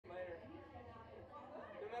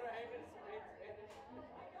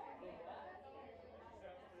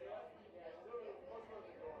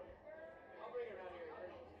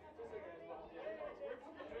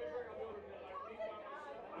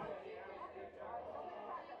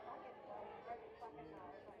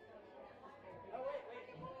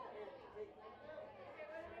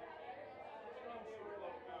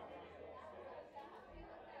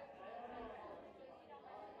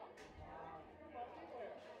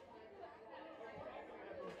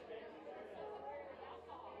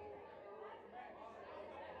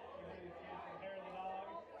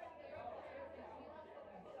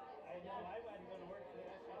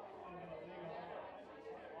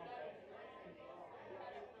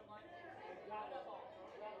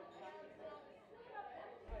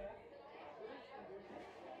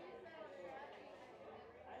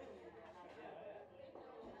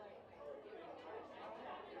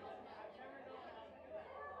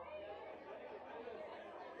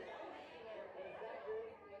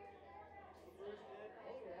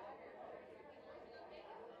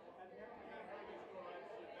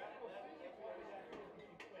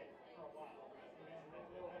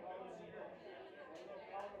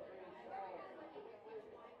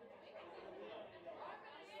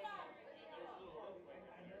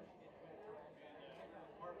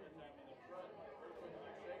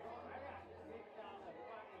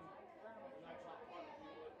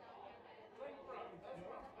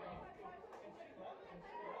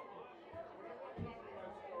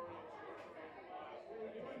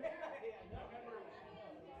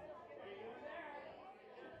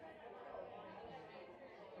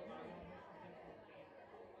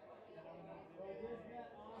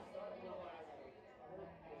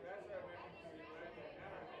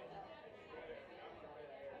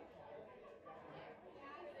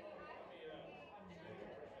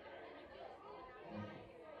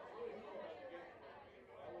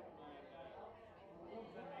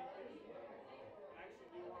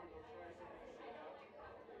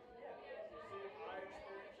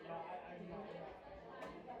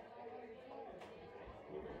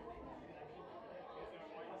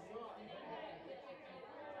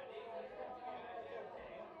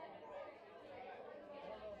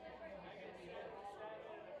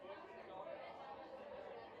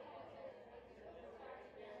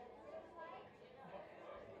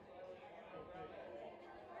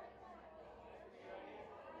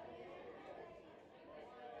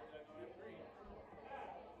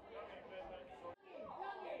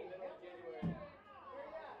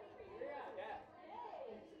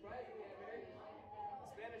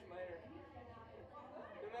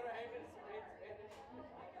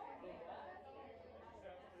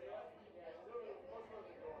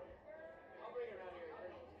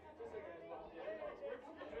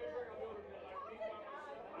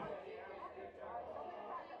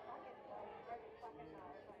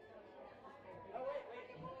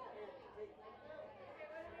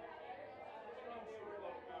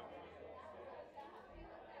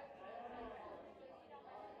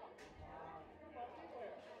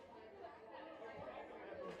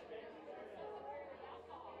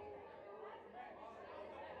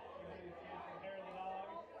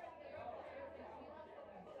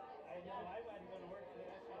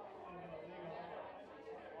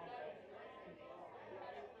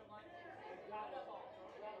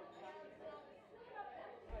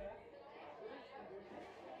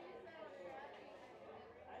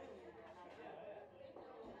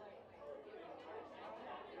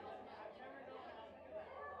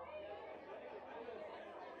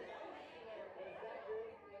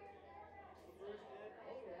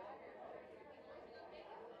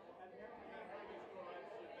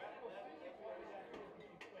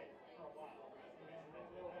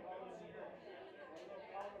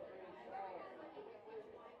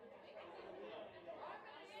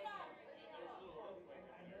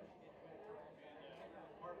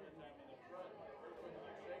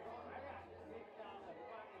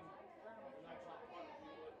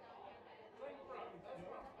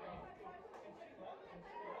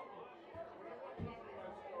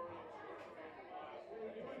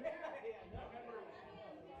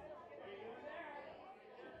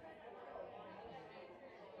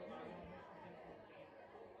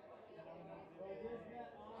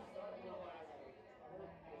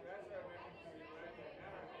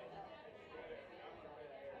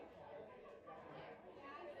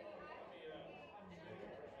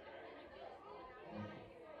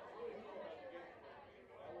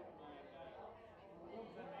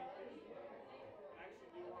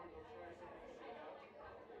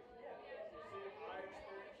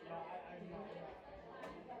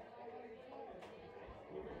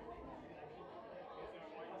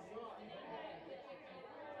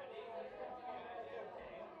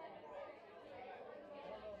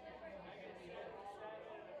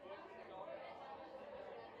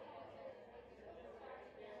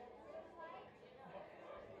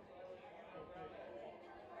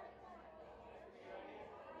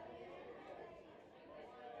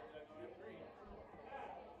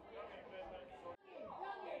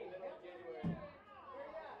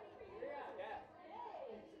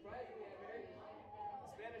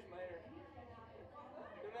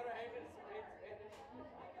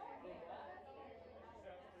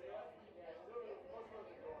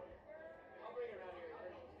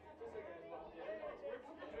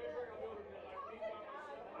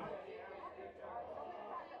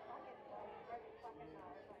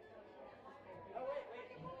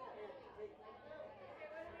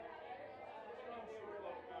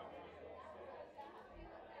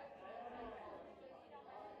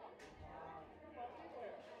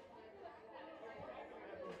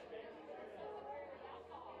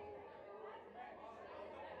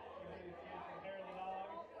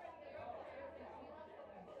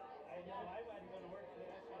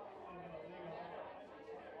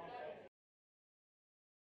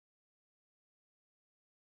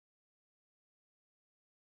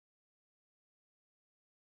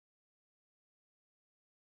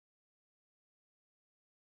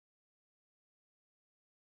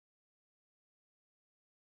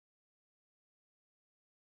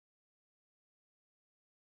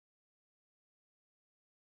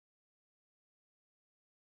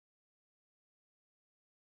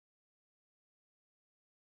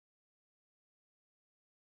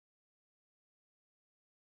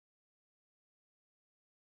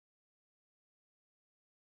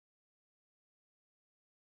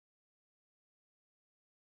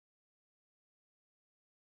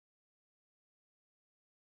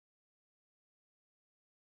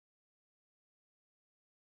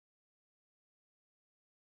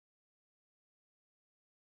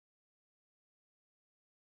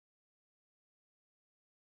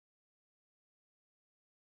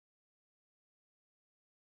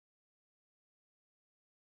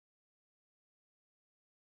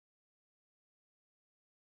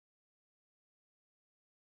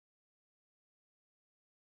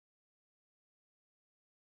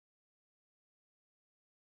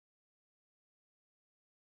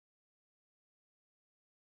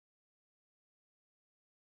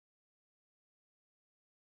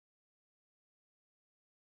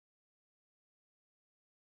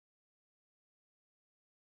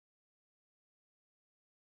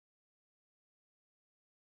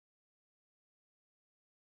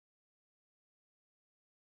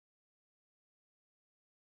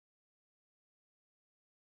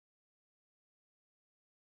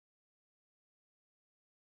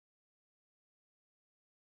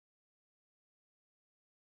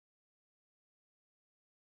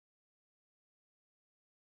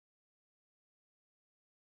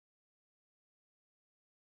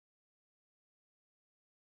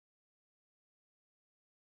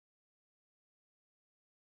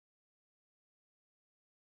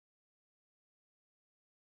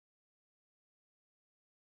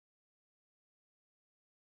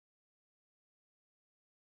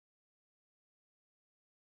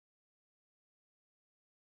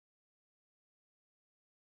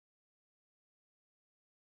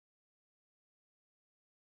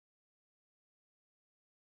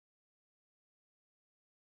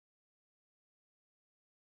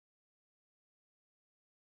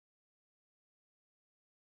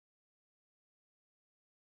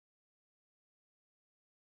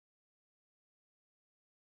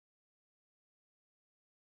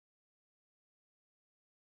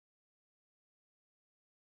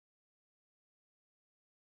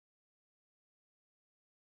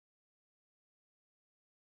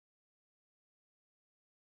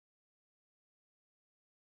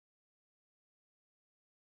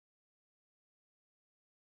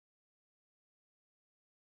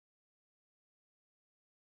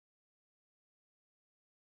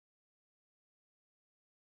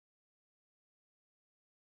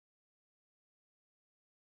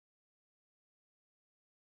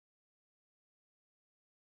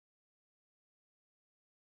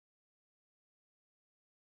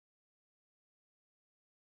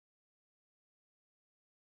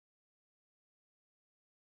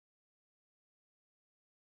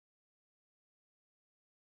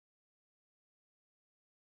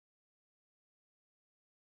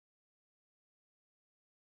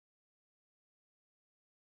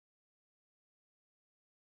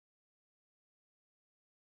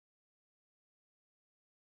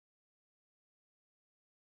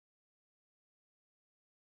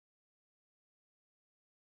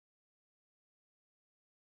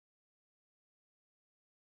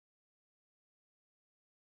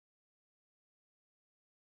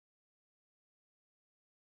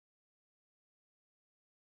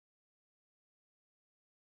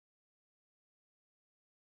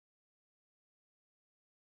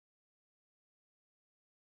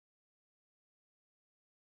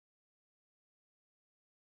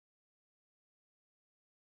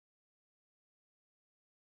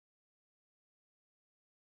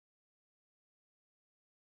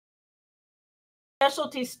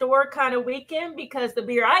specialty store kind of weekend because the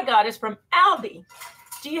beer I got is from Aldi.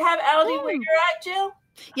 Do you have Aldi where you're at, Jill?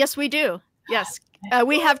 Yes, we do. Yes.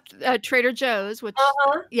 We have Trader Joe's, which,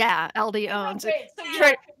 yeah, Aldi owns. Wait, so you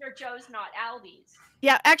have Trader Joe's, not Aldi's?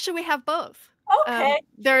 Yeah, actually, we have both. Okay.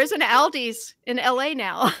 There is an Aldi's in LA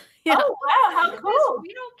now. Yeah. Oh, wow. How cool.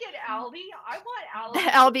 We don't get Aldi. I want Aldi.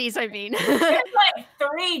 Aldi's, I mean. There's like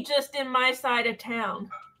 3 just in my side of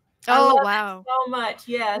town. Oh, wow. So much,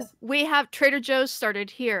 yes. We have Trader Joe's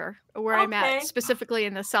started here, where I'm at, specifically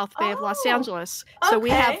in the South Bay of Los Angeles. So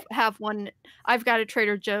we have one. I've got a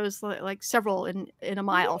Trader Joe's, like several in a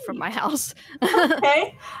mile from my house.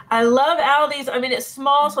 Okay. I love Aldi's. I mean, it's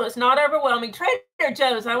small, so it's not overwhelming. Trader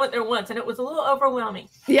Joe's, I went there once, and it was a little overwhelming.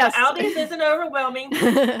 Yes. But Aldi's isn't overwhelming.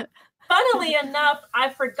 Funnily enough, I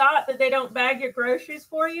forgot that they don't bag your groceries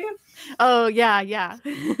for you. Oh, yeah, yeah.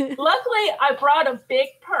 Luckily, I brought a big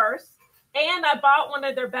purse and I bought one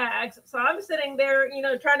of their bags. So I'm sitting there,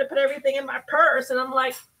 trying to put everything in my purse. And I'm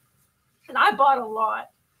like, and I bought a lot.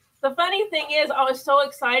 The funny thing is, I was so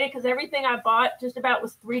excited because everything I bought just about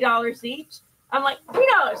was $3 each. I'm like, $3,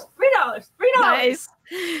 $3, $3. Nice.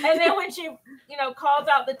 And then when she, calls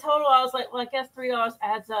out the total, I was like, well, I guess $3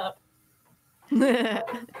 adds up.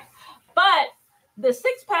 But the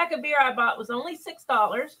 6-pack of beer I bought was only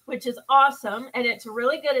 $6, which is awesome. And it's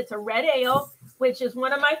really good. It's a red ale, which is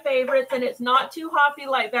one of my favorites. And it's not too hoppy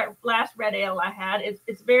like that last red ale I had.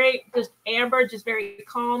 It's very just amber, just very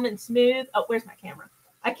calm and smooth. Oh, where's my camera?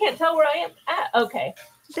 I can't tell where I am at. Okay.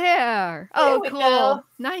 There. Oh, cool. Go.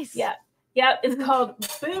 Nice. Yeah. Yeah, it's called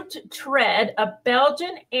Boot Tread, a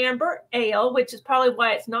Belgian amber ale, which is probably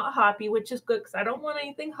why it's not hoppy, which is good because I don't want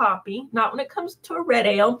anything hoppy, not when it comes to a red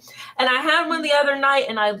ale. And I had one the other night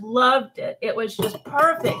and I loved it. It was just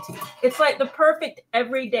perfect. It's like the perfect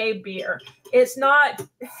everyday beer. It's not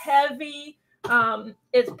heavy.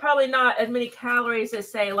 It's probably not as many calories as,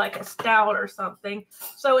 say, like a stout or something.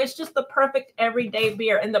 So it's just the perfect everyday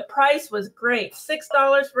beer. And the price was great.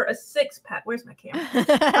 $6 for a 6-pack. Where's my camera?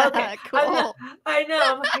 Okay. Cool. I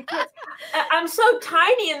know. I'm so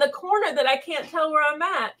tiny in the corner that I can't tell where I'm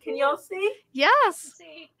at. Can y'all see? Yes.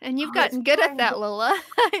 And you've gotten good at that, Lola.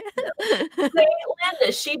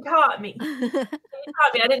 Linda, she taught me. I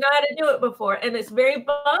didn't know how to do it before. And it's very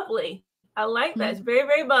bubbly. I like that. It's very,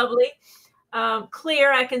 very bubbly.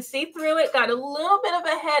 Clear. I can see through it. Got a little bit of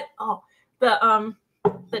a head. Oh,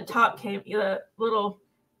 the top came.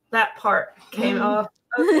 That part came off.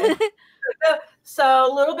 Okay.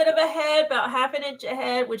 So a little bit of a head, about half an inch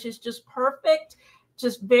ahead, which is just perfect.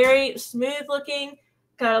 Just very smooth looking.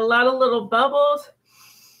 Got a lot of little bubbles.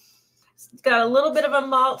 It's got a little bit of a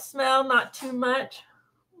malt smell, not too much.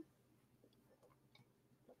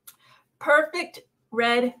 Perfect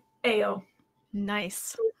red ale.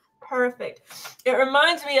 Nice. Perfect. It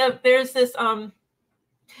reminds me of, there's this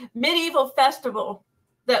medieval festival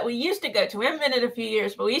that we used to go to. We haven't been in a few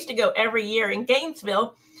years, but we used to go every year in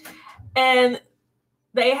Gainesville. And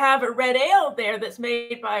they have a red ale there that's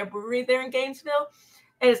made by a brewery there in Gainesville.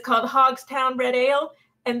 And it's called Hogstown Red Ale.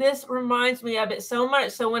 And this reminds me of it so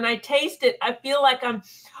much. So when I taste it, I feel like I'm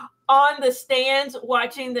on the stands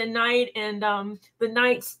watching the knight and the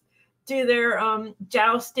knights do their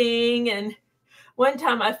jousting. And one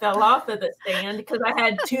time I fell off of the stand because I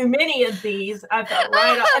had too many of these. I fell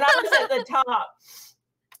right off. And I was at the top.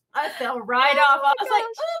 I fell right off. I was like,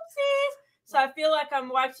 oopsies. So I feel like I'm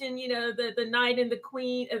watching, the knight and the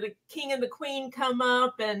queen, or the king and the queen come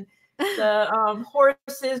up, and the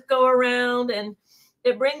horses go around, and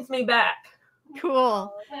it brings me back.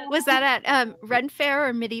 Cool. Was that at Ren Fair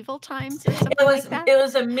or medieval times or something like that? It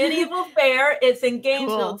was a medieval fair. It's in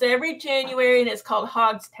Gainesville. Cool. It's every January, and it's called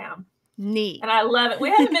Hogstown. Neat. And I love it. We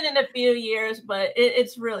haven't been in a few years, but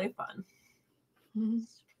it's really fun. Mm-hmm.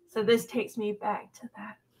 So this takes me back to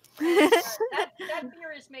that. that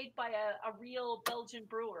beer is made by a real Belgian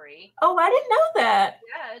brewery. Oh, I didn't know that.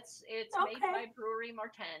 Yeah, it's made by Brewery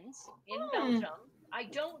Martens in Belgium. I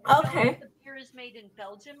don't know if the beer is made in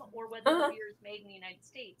Belgium or whether the beer is made in the United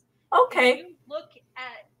States. Okay.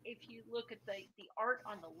 If you look at the art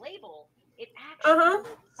on the label, it actually looks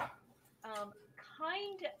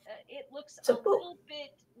it looks a little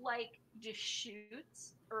bit like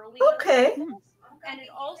Deschutes early. Okay. And it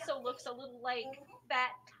also looks a little like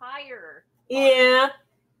Fat Tire. Yeah.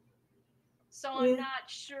 So I'm not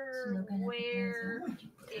sure where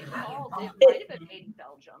it falls. It might have been made in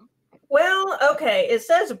Belgium. Well, okay. It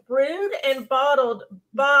says brewed and bottled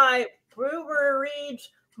by Breweries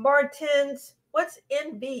Martens. What's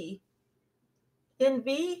NV?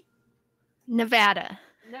 NV? Nevada.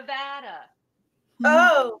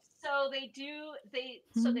 Oh. So they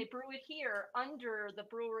brew it here under the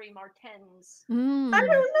brewery Martens. I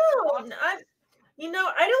don't know.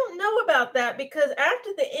 I don't know about that because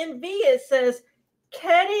after the NV it says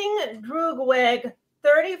Ketting Droogweg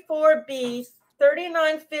 34B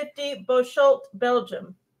 3950 Bocholt,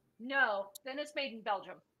 Belgium. No, then it's made in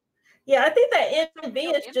Belgium. Yeah, I think that NV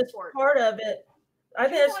is just part of it. I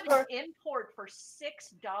think it's for import for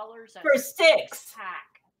 $6 for 6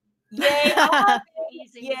 pack. Yay, Aldi.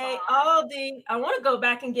 Yay, Aldi. I want to go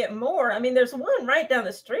back and get more. I mean, there's one right down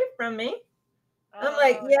the street from me. I'm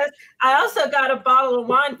like, yes. I also got a bottle of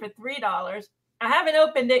wine for $3. I haven't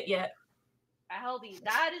opened it yet. Aldi.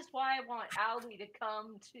 That is why I want Aldi to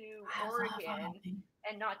come to Oregon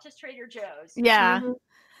and not just Trader Joe's. Yeah.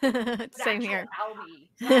 Same here. Aldi.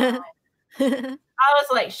 Wow. I was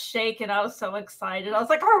like shaking. I was so excited. I was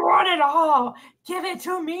like, I want it all. Give it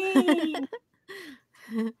to me.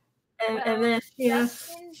 And then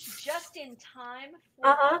just in time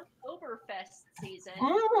for Oktoberfest season.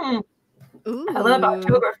 Ooh. I love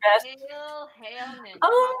Oktoberfest. Hail,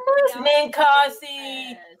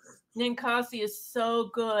 Ninkasi. Ninkasi is so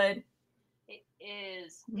good. It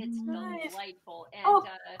is. It's delightful. And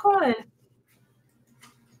good.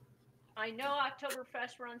 I know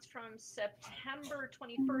Oktoberfest runs from September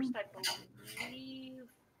 21st, I believe,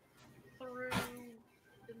 through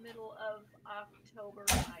the middle of October.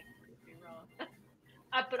 I could be wrong.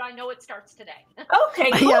 But I know it starts today.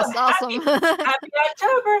 Okay, cool. Yes, awesome. Happy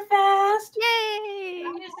Oktoberfest. Yay!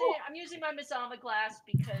 I'm using my Mazama glass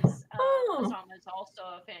because Mazama is also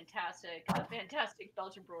a fantastic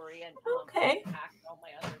Belgian brewery, and I packed all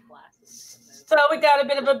my other glasses. So we got a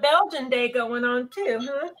bit of a Belgian day going on too,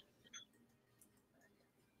 huh?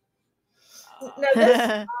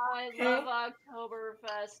 I love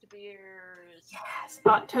Oktoberfest beers. Yes,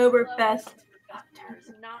 Oktoberfest.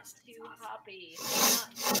 Not too hoppy,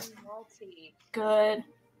 not too malty. Good.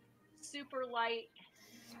 Super light.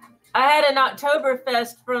 I had an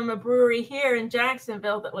Oktoberfest from a brewery here in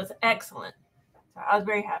Jacksonville that was excellent. So I was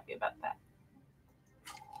very happy about that.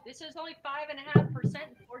 This is only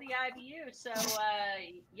 5.5% 40 IBU. So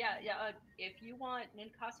if you want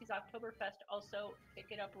Ninkasi's Oktoberfest, also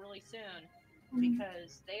pick it up really soon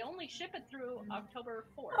because they only ship it through October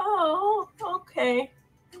 4th. Oh, okay.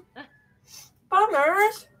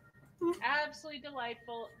 Bummers. Absolutely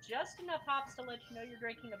delightful. Just enough hops to let you know you're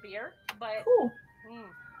drinking a beer, but other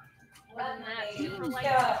than that, super light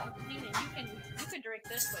and you can drink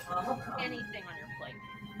this with anything on your plate.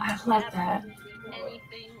 I love that.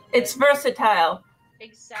 Anything. It's versatile.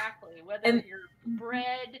 Exactly. Whether you're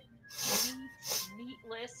bread,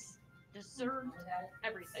 meatless, dessert,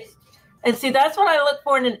 everything. And see, that's what I look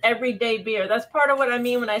for in an everyday beer. That's part of what I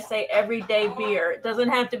mean when I say everyday beer. It doesn't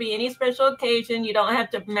have to be any special occasion. You don't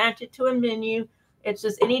have to match it to a menu. It's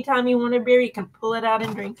just anytime you want a beer, you can pull it out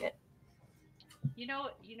and drink it. You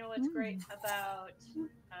know what's great about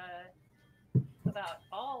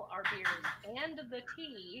all our beers and the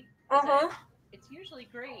tea. It's usually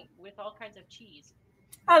great with all kinds of cheese.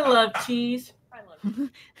 I love cheese. I love cheese.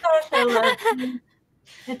 Gosh, I love cheese.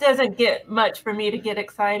 It doesn't get much for me to get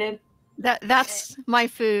excited. That's my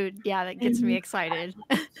food. Yeah, that gets me excited.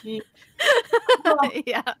 Yeah.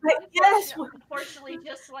 Yes. Unfortunately,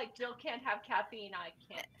 just like Jill can't have caffeine, I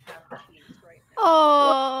can't have cheese right now.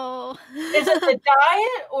 Oh. Is it the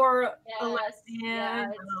diet or? Yes.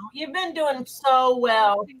 Yeah. You've been doing so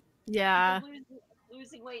well. Yeah.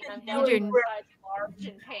 Losing weight, and I'm doing size large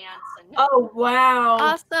in pants. And oh wow!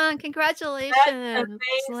 Awesome! Congratulations,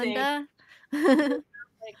 Linda.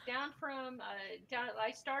 Like down from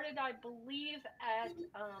I started, I believe, at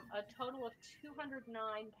a total of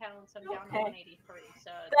 209 pounds. I'm down to 183.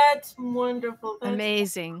 So that's wonderful. That's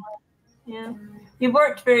amazing. Yeah, you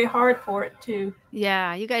worked very hard for it too.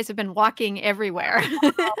 Yeah, you guys have been walking everywhere.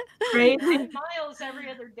 Crazy miles every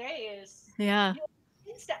other day is. Yeah. It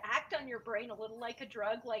needs to act on your brain a little like a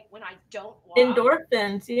drug. Like when I don't walk,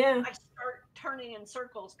 endorphins. Yeah. I start turning in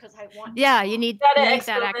circles because I want. Yeah, you need that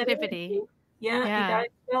activity. Yeah, you gotta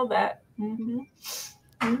feel that.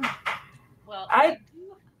 Well,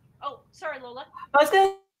 sorry, Lola. I was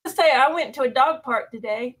gonna say I went to a dog park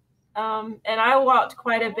today, and I walked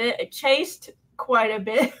quite a bit. I chased quite a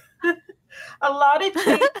bit, a lot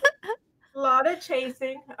of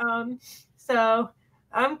chasing. So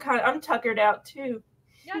I'm tuckered out too.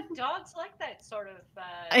 Yeah, dogs like that sort of.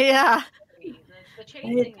 Yeah. The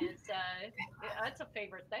chasing is that's a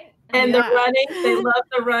favorite thing. And the running, they love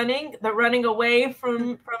the running away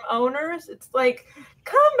from owners. It's like,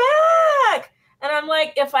 come back. And I'm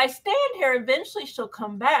like, if I stand here, eventually she'll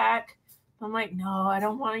come back. I'm like, no, I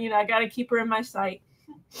don't want to, I got to keep her in my sight.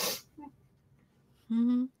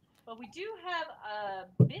 Mm-hmm. But we do have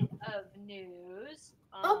a bit of news.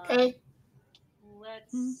 Okay.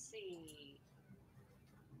 Let's see.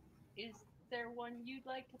 Is there one you'd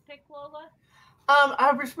like to pick, Lola?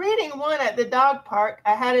 I was reading one at the dog park.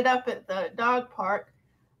 I had it up at the dog park.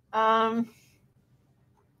 Well,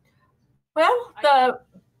 the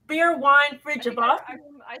beer, wine, fridge of Boston.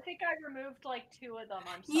 I think I removed like 2 of them.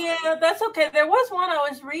 I'm sorry. Yeah, that's okay. There was one I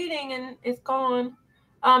was reading and it's gone.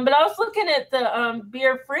 But I was looking at the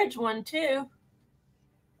beer fridge one too.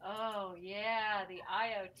 Oh yeah, the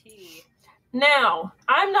IoT. Now,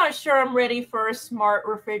 I'm not sure I'm ready for a smart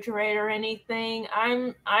refrigerator or anything.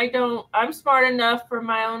 I'm smart enough for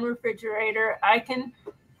my own refrigerator. I can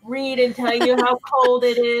read and tell you how cold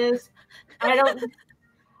it is.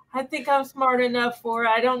 I think I'm smart enough for it.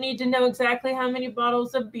 I don't need to know exactly how many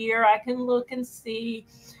bottles of beer. I can look and see.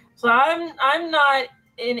 So I'm not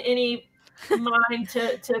in any mind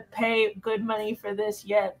to pay good money for this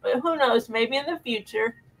yet, but who knows, maybe in the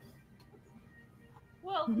future.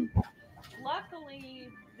 Well, luckily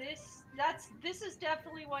this is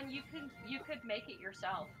definitely one you could make it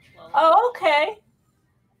yourself, Lola. Oh, okay.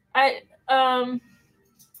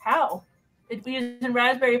 How? It'd be using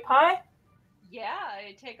Raspberry Pi? Yeah,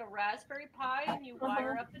 you take a Raspberry Pi and you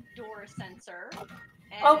wire up a door sensor.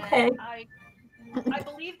 And okay. I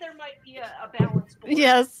believe there might be a balance board.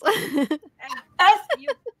 Yes.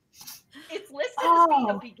 It's listed as being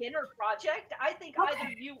a beginner project. I think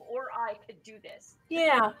either you or I could do this.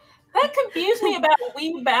 Yeah. That confused me about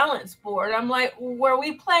Wii balance board. I'm like, were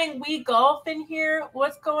we playing Wii golf in here?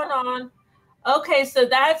 What's going on? Okay, so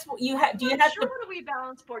that's what you have. Do you have to? What a Wii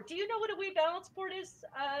balance board? Do you know what a Wii balance board is,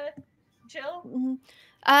 Jill?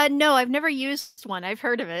 No, I've never used one. I've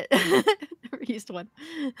heard of it. Never used one.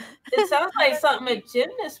 It sounds like something a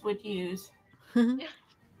gymnast would use.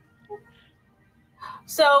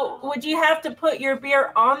 So, would you have to put your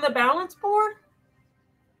beer on the balance board?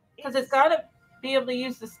 Because it's got to be able to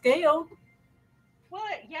use the scale. Well,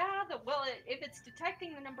 yeah. If it's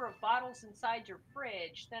detecting the number of bottles inside your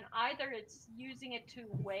fridge, then either it's using it to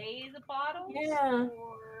weigh the bottles. Yeah.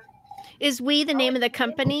 Or... Is We the name of the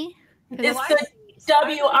company? It's the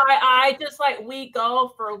WII, just like Wii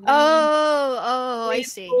Golf or Wii. Oh, Wii I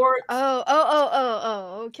see. Sports.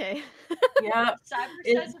 Oh, okay. Yeah. Cyber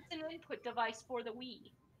says it's an input device for the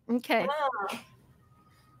Wii. Okay.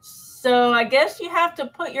 So I guess you have to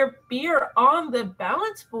put your beer on the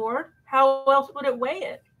balance board. How else would it weigh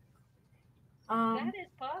it? That is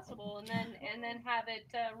possible, and then have it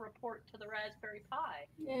report to the Raspberry Pi.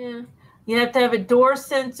 Yeah, you have to have a door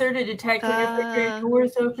sensor to detect when your refrigerator door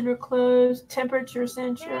is open or closed. Temperature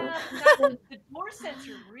sensor. Yeah, the door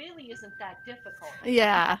sensor really isn't that difficult.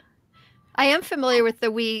 Yeah, I am familiar with the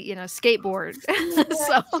Wii, skateboard.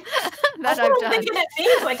 So that I'm done. thinking it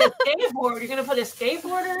means like a skateboard. You're gonna put a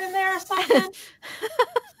skateboarder in there or something.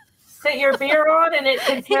 Set your beer on and it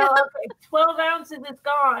can tell, okay, 12 ounces is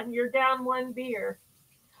gone. You're down 1 beer.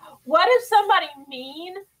 What if somebody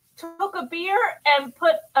mean took a beer and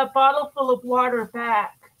put a bottle full of water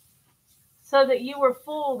back so that you were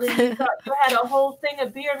fooled and you thought you had a whole thing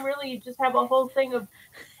of beer and really you just have a whole thing of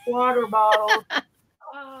water bottles?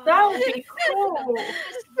 That would be cool.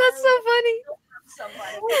 That's so funny.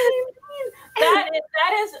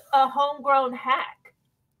 That is a homegrown hack.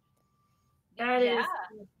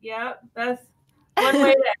 That's one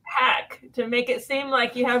way to hack, to make it seem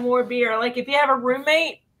like you have more beer. Like if you have a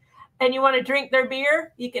roommate and you want to drink their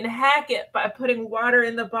beer, you can hack it by putting water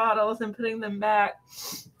in the bottles and putting them back.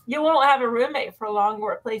 You won't have a roommate for long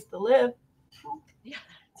or a place to live. Yeah,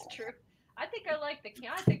 it's true. I think I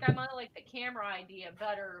might like the camera idea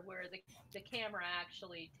better, where the camera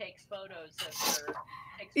actually takes photos of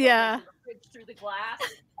the fridge through the glass.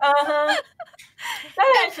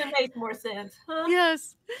 That actually makes more sense. Huh?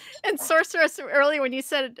 Yes. And Sorceress, earlier when you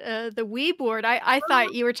said the Wii board, I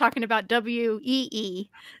thought you were talking about WEE.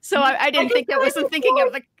 So I didn't think that, wasn't thinking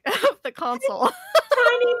of the console.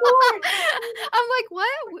 Tiny board. I'm like, what?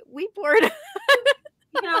 Wii board?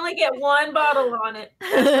 You can only get 1 bottle on it.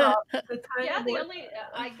 The only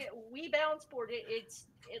I get Wii balance board. It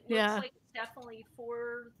looks like it's definitely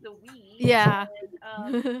for the Wii. Yeah.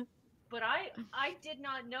 And, but I did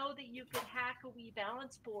not know that you could hack a Wii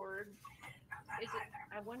balance board.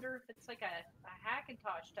 I wonder if it's like a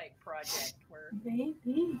Hackintosh type project where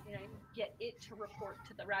you get it to report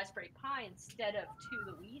to the Raspberry Pi instead of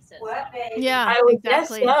to the Wii system. Yeah, I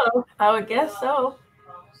would guess so.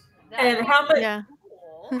 And how much? Yeah.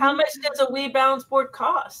 How much does a Wii balance board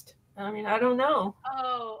cost? I mean, I don't know.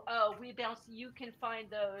 Oh, Wii balance. You can find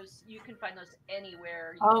those. You can find them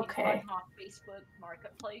off Facebook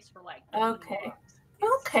Marketplace for like $20.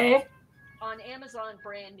 Okay. on Amazon,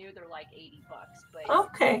 brand new, they're like $80. But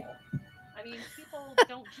okay. I mean, people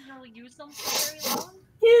don't generally use them for very long.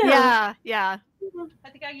 Yeah. I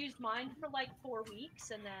think I used mine for like 4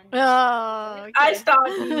 weeks, and then okay. I stopped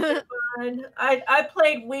using mine. I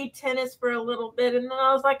played Wii tennis for a little bit, and then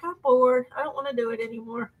I was like, I'm bored. I don't want to do it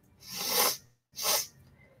anymore.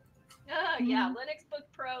 Yeah, Linux Book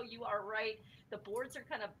Pro, you are right. The boards are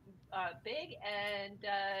kind of big, and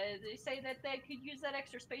they say that they could use that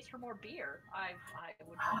extra space for more beer. I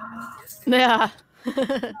would want more beer.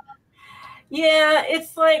 Yeah. Yeah,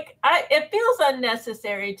 it's like it feels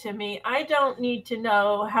unnecessary to me. I don't need to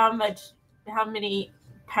know how many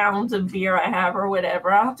pounds of beer I have or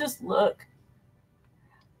whatever. I'll just look.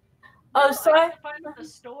 No, if I'm at the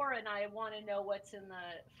store and I want to know what's in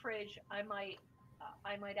the fridge, I might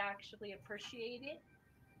actually appreciate it.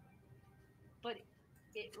 But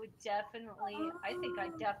it would definitely, I think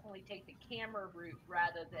I'd definitely take the camera route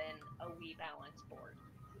rather than a Wii balance board.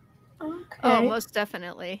 Okay. Oh, most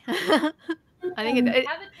definitely. I think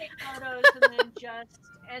have it take photos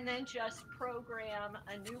and then just program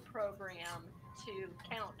a new program to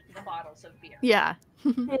count the bottles of beer. Yeah.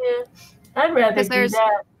 Yeah, I'd rather do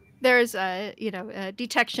that. There's a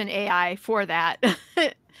detection AI for that.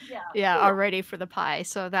 Yeah, already for the Pi.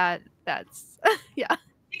 So that's yeah.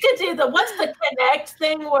 You could do what's the Connect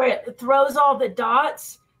thing where it throws all the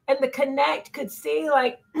dots, and the Connect could see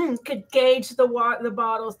could gauge the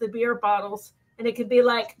bottles, the beer bottles, and it could be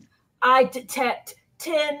like, I detect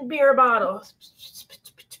 10 beer bottles.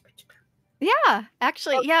 Yeah,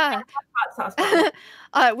 actually, yeah.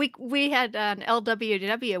 We had an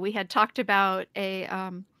LWW. We had talked about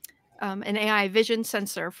an AI vision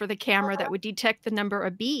sensor for the camera that would detect the number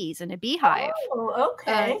of bees in a beehive. Oh,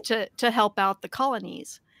 okay. To help out the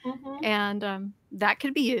colonies, and that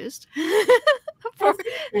could be used.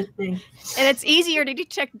 Interesting. And it's easier to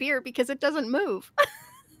detect beer because it doesn't move.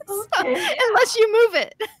 Okay. Unless you move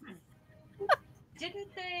it.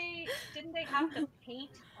 Didn't they have to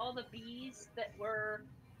paint all the bees that were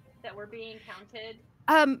being counted?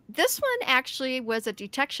 This one actually was a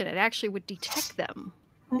detection. It actually would detect them.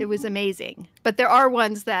 It was amazing. But there are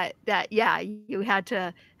ones that yeah, you had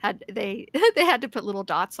to they had to put little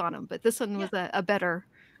dots on them. But this one was a better.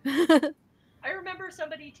 I remember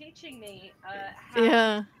somebody teaching me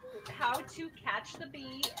how to catch the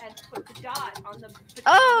bee and put the dot on the.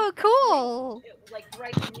 Oh, cool! Like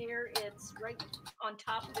right on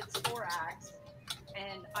top of its thorax,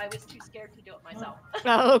 and I was too scared to do it myself.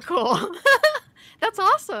 Oh, cool! That's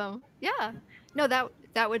awesome. Yeah. No,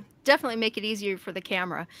 that would definitely make it easier for the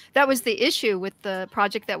camera. That was the issue with the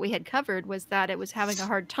project that we had covered, was that it was having a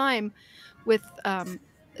hard time with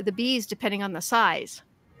the bees depending on the size.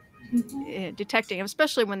 Detecting,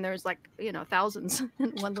 especially when there's thousands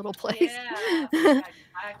in one little place. Yeah,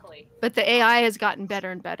 exactly. But the AI has gotten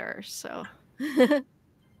better and better, so. That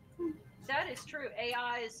is true.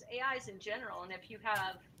 AIs in general, and if you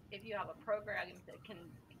have a program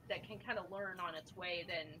that can kind of learn on its way,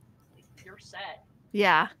 then you're set.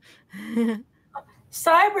 Yeah.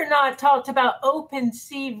 Cybernaut talked about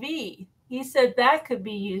OpenCV. He said that could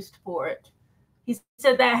be used for it. He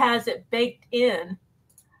said that has it baked in.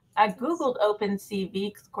 I Googled OpenCV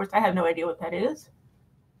because, of course, I have no idea what that is.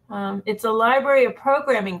 It's a library of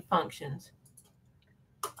programming functions.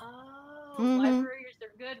 Oh, libraries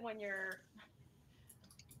are good when you're...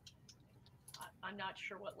 I'm not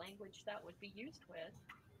sure what language that would be used with.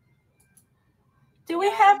 Do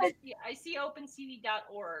we have it? I see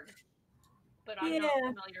opencv.org, but I'm not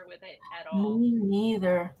familiar with it at all. Me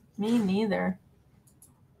neither.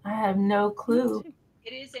 I have no clue.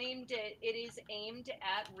 It is aimed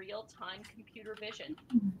at real-time computer vision.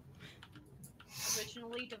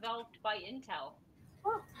 Originally developed by Intel.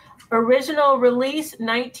 Oh. Original release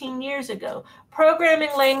 19 years ago. Programming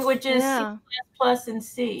languages C++ and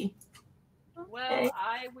C. Okay. Well,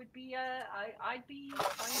 I'd be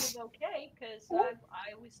kind of okay because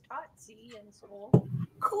I was taught C in school.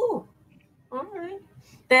 Cool. All right.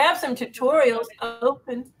 They have some tutorials.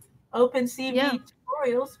 OpenCV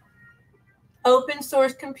tutorials. Open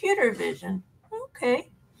source computer vision.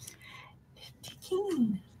 Okay.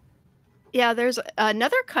 15. Yeah, there's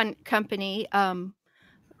another company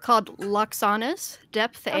called Luxonis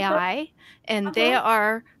Depth AI, and they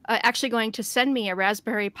are actually going to send me a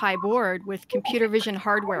Raspberry Pi board with computer vision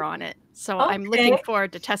hardware on it. So I'm looking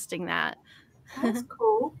forward to testing that. That's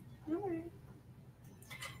cool. All right.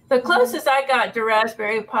 The closest I got to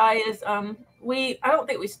Raspberry Pi is I don't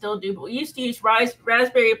think we still do, but we used to use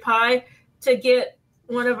Raspberry Pi to get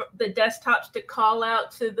one of the desktops to call out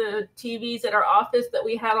to the TVs at our office that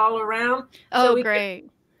we had all around. Oh, so great.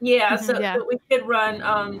 Yeah, so Yeah. that we could run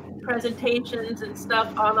presentations and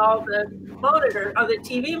stuff on all the on the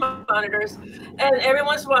TV monitors. And every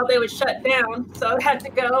once in a while they would shut down. So I had to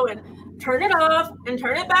go and turn it off and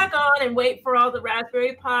turn it back on and wait for all the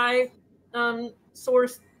Raspberry Pi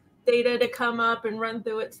source data to come up and run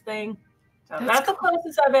through its thing. So that's the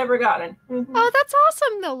closest I've ever gotten. Mm-hmm. Oh, that's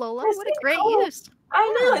awesome though, Lola. What a great use. I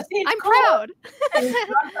know. It seems I'm cool. proud. I'm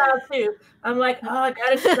proud too. I'm like, oh, I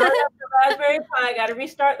gotta start up the Raspberry Pi. I gotta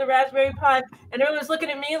restart the Raspberry Pi. And everyone's looking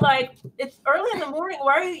at me like, it's early in the morning.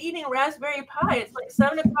 Why are you eating Raspberry Pi? It's like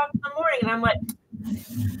 7 o'clock in the morning. And I'm like,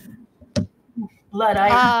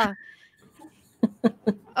 Luddite.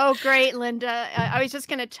 Oh, great, Linda. I was just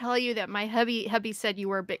going to tell you that my hubby said you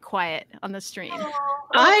were a bit quiet on the stream.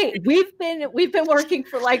 We've been working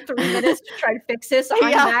for like 3 minutes to try to fix this.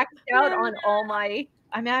 I'm maxed out on all my.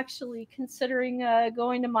 I'm actually considering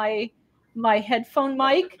going to my headphone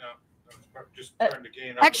mic. No, just turn the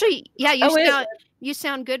gain up. Actually, yeah, you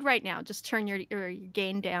sound good right now. Just turn your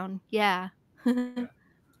gain down. Yeah.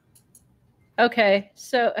 Okay,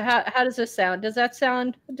 so how does this sound? Does that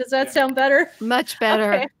sound better? Much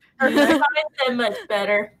better. Okay. I said much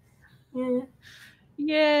better. Yeah.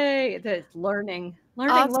 Yay! The learning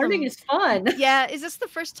Awesome. Learning is fun. Yeah, is this the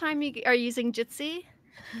first time you are using Jitsi?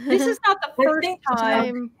 This is not the first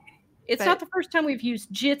time. It's But- not the first time we've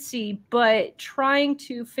used Jitsi, but trying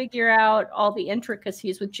to figure out all the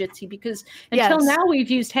intricacies with Jitsi, because until now we've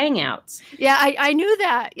used Hangouts. Yeah, I knew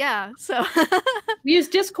that. Yeah, so We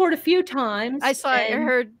used Discord a few times. I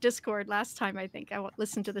heard Discord last time. I think I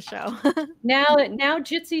listened to the show. Now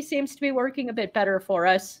Jitsi seems to be working a bit better for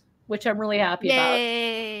us, which I'm really happy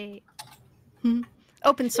Yay!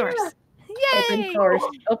 Open source. about. Yay!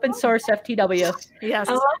 Open source FTW. Yes.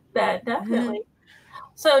 I like that, definitely.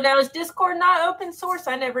 So now is Discord not open source?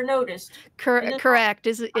 I never noticed. Correct.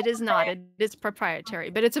 It is not. It is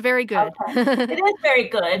proprietary, but it's a very good. Okay. It is very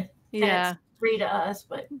good. Yeah. And it's free to us,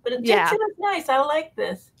 but Jitsi is nice. I like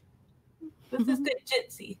this. This is good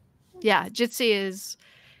Jitsi. Yeah, Jitsi is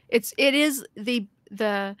it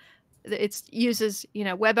uses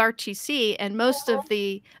WebRTC, and most of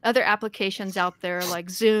the other applications out there like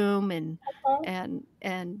Zoom and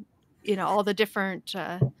all the different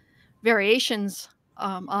variations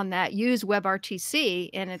on that use WebRTC,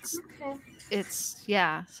 and it's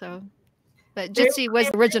so. But Jitsi was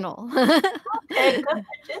original. Okay, good for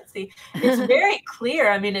Jitsi. It's very clear.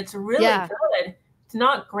 I mean, it's really good. It's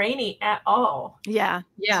not grainy at all. Yeah.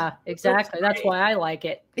 Yeah, exactly. That's why I like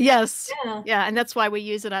it. Yes. Yeah, and that's why we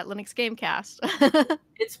use it at Linux Gamecast.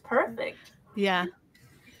 It's perfect. Yeah.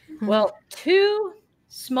 Well, 2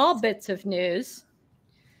 small bits of news.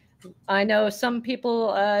 I know some people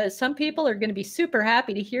are going to be super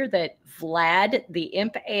happy to hear that Vlad, the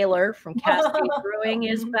Imp Ailer from Cascade Brewing,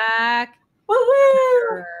 is back.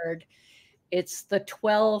 Woo-hoo! It's the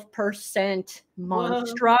 12%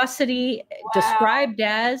 monstrosity described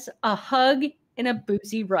as a hug in a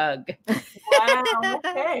boozy rug. Wow.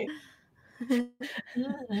 Okay.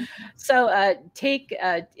 So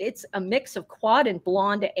it's a mix of quad and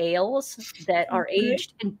blonde ales that are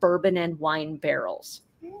aged in bourbon and wine barrels.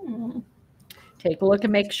 Take a look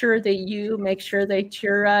and make sure that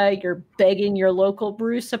you're begging your local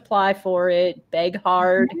brew supply for it. Beg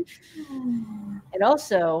hard. And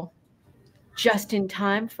also, just in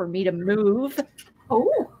time for me to move,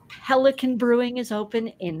 Pelican Brewing is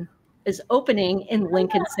opening in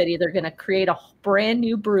Lincoln City. They're going to create a brand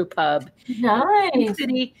new brew pub. Nice. In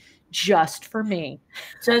City, just for me.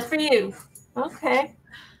 Just for you. Okay.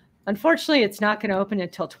 Unfortunately, it's not going to open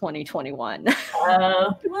until 2021.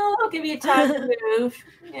 Well, it'll give you time to move.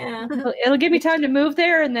 Yeah. It'll give me time to move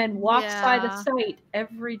there and then walk by the site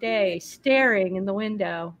every day, staring in the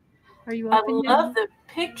window. Are you open? I love the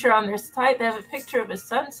picture on their site. They have a picture of a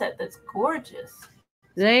sunset that's gorgeous.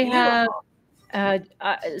 They have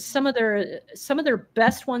some of their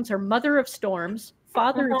best ones are Mother of Storms,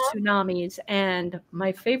 Father of Tsunamis, and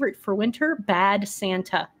my favorite for winter, Bad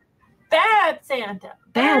Santa. Bad Santa.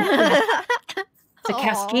 Bad Santa. It's a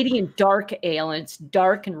Cascadian dark ale, and it's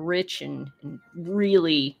dark and rich and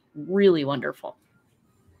really, really wonderful.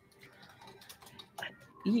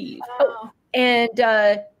 And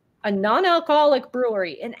a non-alcoholic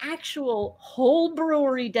brewery, an actual whole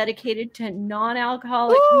brewery dedicated to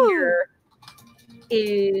non-alcoholic beer,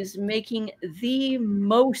 is making the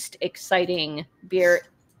most exciting beer,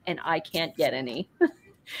 and I can't get any.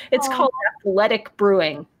 It's called Athletic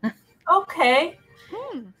Brewing. Okay.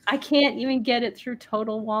 I can't even get it through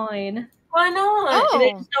Total Wine. Why not? Do they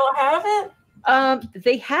still have it?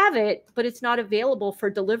 They have it, but it's not available for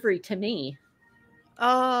delivery to me.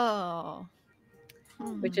 Oh.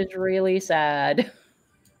 Which is really sad.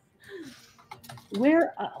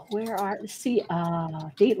 where are, let's see,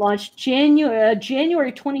 date launch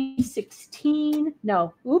January 2016.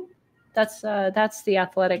 No, that's the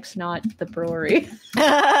Athletics, not the brewery.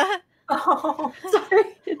 Oh, Sorry.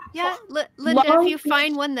 Yeah, Linda, if you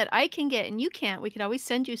find one that I can get and you can't, we could always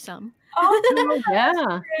send you some. oh,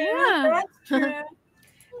 Yeah. Yeah. that's true.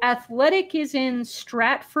 Athletic is in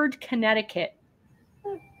Stratford, Connecticut.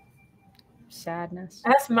 Sadness.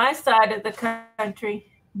 That's my side of the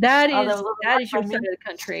country. That is Although your side of the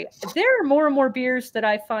country. There are more and more beers that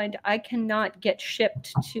I find I cannot get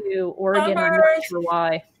shipped to Oregon. I'm not Bummers. sure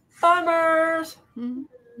why. Bummers. Mhm.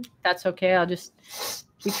 That's okay. I'll just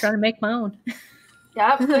keep trying to make my own.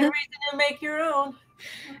 Yeah, good reason to make your own.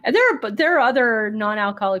 And there are other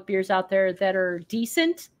non-alcoholic beers out there that are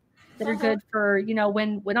decent, that are good for,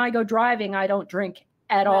 when I go driving, I don't drink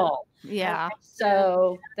at all. Yeah.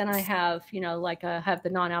 So then I have, have the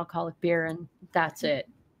non-alcoholic beer and that's it.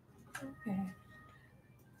 Okay.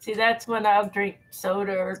 See, that's when I'll drink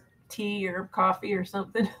soda or tea or coffee or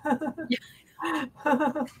something.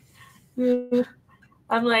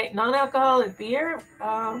 I'm like, non-alcoholic beer?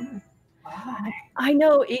 Why? I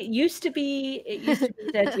know it used to be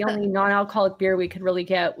that the only non-alcoholic beer we could really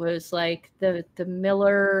get was like the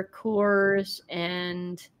Miller Coors,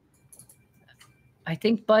 and I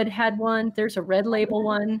think Bud had one. There's a Red Label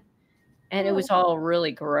one, and it was all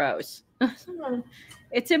really gross.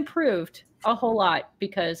 It's improved a whole lot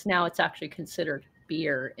because now it's actually considered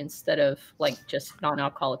beer instead of like just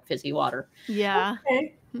non-alcoholic fizzy water. Yeah.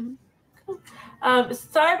 Okay.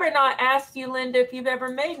 Cybernaut asked you, Linda, if you've ever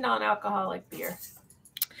made non-alcoholic beer.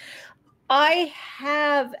 I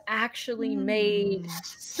have actually made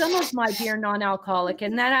some of my beer non-alcoholic,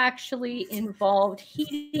 and that actually involved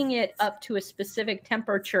heating it up to a specific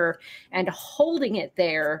temperature and holding it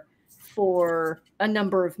there for a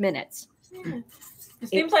number of minutes. It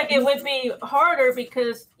seems like it would be harder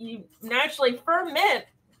because you naturally ferment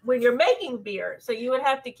when you're making beer. So you would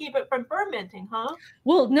have to keep it from fermenting, huh?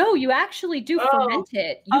 Well, no, you actually do ferment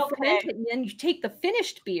it. You okay. ferment it, and then you take the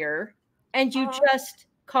finished beer and you just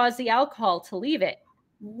cause the alcohol to leave it.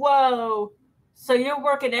 Whoa. So you're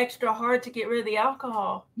working extra hard to get rid of the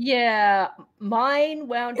alcohol. Yeah. Mine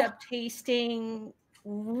wound up tasting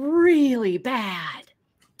really bad.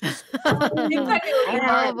 Seems like it would be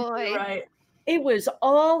hard to do, right? It was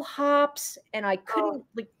all hops, and I couldn't,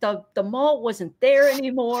 like, the malt wasn't there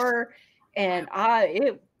anymore. And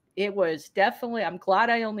it was definitely, I'm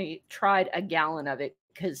glad I only tried a gallon of it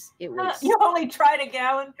because it was. You only tried a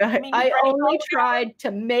gallon? I only tried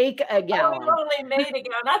to make a gallon. You only made a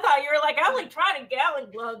gallon. I thought you were like, I only tried a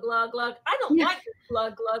gallon, glug, glug, glug. I don't like this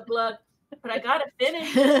glug, glug, glug, but I got to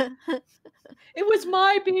finish it. It was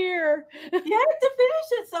my beer. You have to finish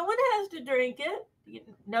it. Someone has to drink it.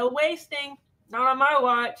 No wasting. Not on my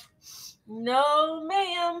watch. No,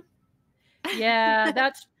 ma'am. Yeah,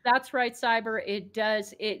 that's right, Cyber.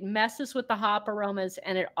 It messes with the hop aromas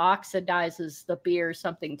and it oxidizes the beer,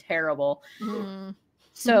 something terrible.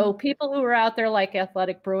 So people who are out there like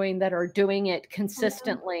Athletic Brewing that are doing it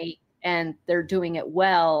consistently and they're doing it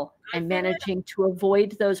well and managing to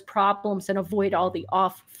avoid those problems and avoid all the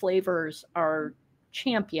off flavors are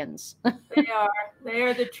champions. They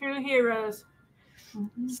are the true heroes.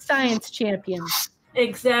 Science champions.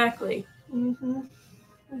 Exactly. If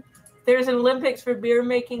there's an Olympics for beer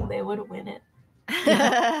making, they would win it.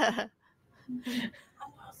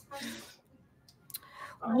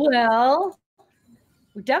 Well,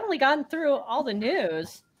 we've definitely gotten through all the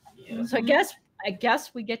news. So I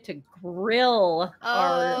guess we get to grill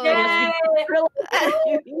our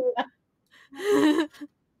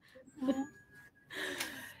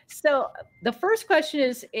So the first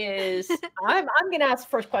question is I'm going to ask the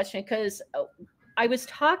first question because I was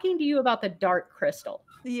talking to you about the dark crystal.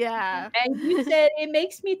 Yeah. And you said it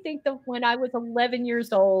makes me think of when I was 11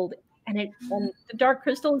 years old and the dark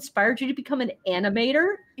crystal inspired you to become an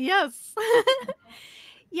animator. Yes.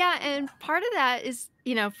 Yeah. And part of that is,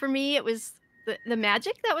 for me, it was the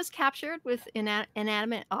magic that was captured with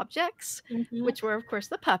inanimate objects, which were, of course,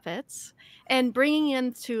 the puppets, and bringing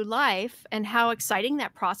them to life and how exciting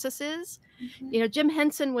that process is. Jim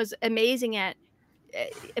Henson was amazing and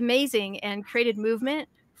created movement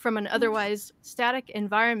from an otherwise static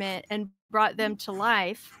environment and brought them to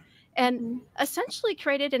life and essentially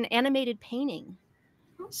created an animated painting.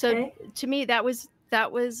 So to me, that was,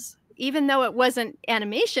 even though it wasn't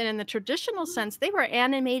animation in the traditional sense, they were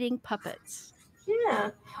animating puppets. Yeah.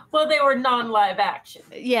 Well, they were non-live action.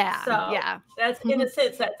 Yeah. So that's, in a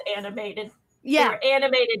sense, that's animated. Yeah. They were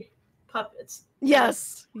animated puppets.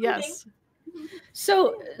 Yes. Yes.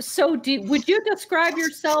 So would you describe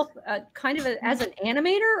yourself kind of as an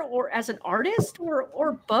animator or as an artist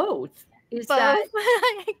or both? Is that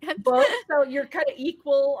both? So you're kind of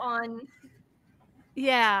equal on.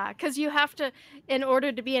 Yeah, because you have to, in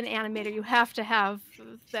order to be an animator, you have to have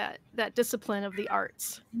that discipline of the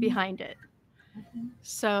arts behind it.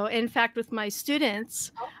 So, in fact, with my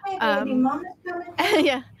students,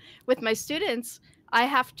 yeah, with my students, I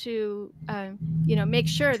have to, make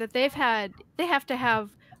sure that they have to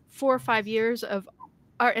have 4 or 5 years of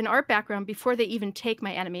an art background before they even take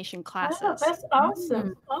my animation classes. Oh, that's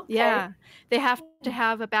awesome. Okay. Yeah, they have to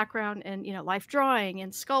have a background in, life drawing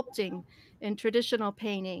and sculpting and traditional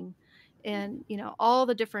painting and, all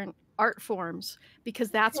the different art forms, because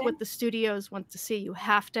that's what the studios want to see. You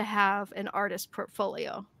have to have an artist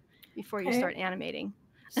portfolio before you start animating.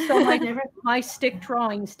 So my stick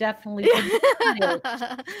drawings definitely.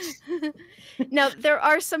 Now, there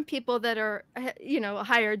are some people that are,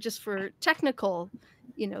 hired just for technical,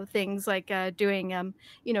 things like doing,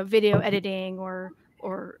 video editing or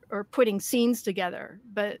putting scenes together,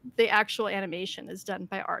 but the actual animation is done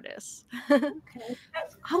by artists.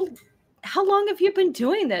 How long have you been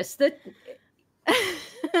doing this? A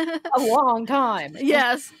long time.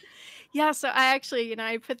 Yes. Yeah, so I actually,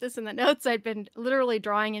 I put this in the notes. I'd been literally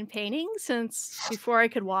drawing and painting since before I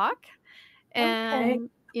could walk. And,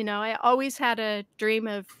 I always had a dream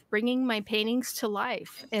of bringing my paintings to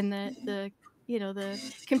life. And the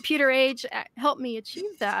computer age helped me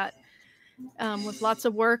achieve that with lots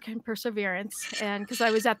of work and perseverance. And because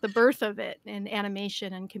I was at the birth of it in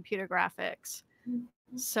animation and computer graphics.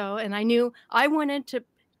 So, and I knew I wanted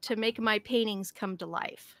to make my paintings come to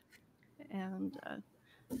life. And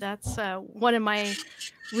that's one of my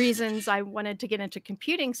reasons I wanted to get into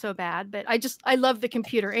computing so bad. But I love the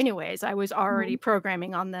computer anyways. I was already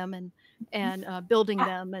programming on them and building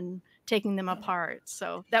them and taking them apart.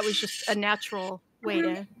 So that was just a natural way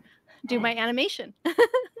to do my animation.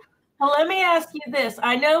 Well, let me ask you this.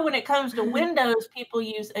 I know when it comes to Windows, people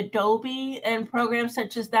use Adobe and programs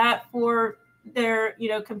such as that for their,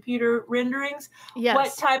 computer renderings. Yes.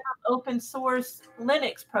 What type of open source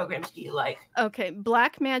Linux programs do you like? Okay,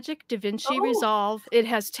 Blackmagic, DaVinci Resolve. It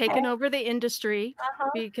has taken over the industry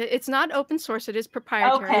because it's not open source. It is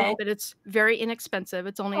proprietary, but it's very inexpensive.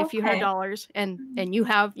 It's only a few $100s, and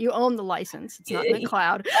you own the license. It's not in the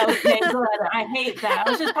cloud. Okay, good. I hate that.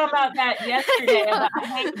 I was just talking about that yesterday. I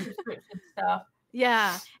hate the subscription stuff.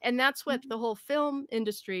 Yeah, and that's what the whole film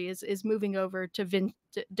industry is moving over to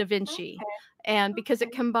DaVinci, and because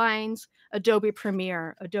it combines Adobe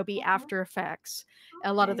Premiere, Adobe After Effects,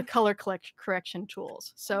 a lot of the color correction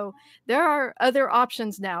tools. So there are other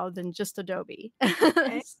options now than just Adobe.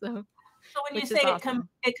 So when you say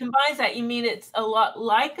it combines that, you mean it's a lot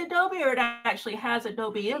like Adobe, or it actually has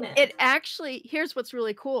Adobe in it? It actually, here's what's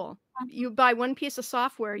really cool. You buy one piece of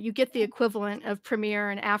software, you get the equivalent of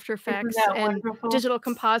Premiere and After Effects and digital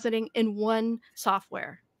compositing in one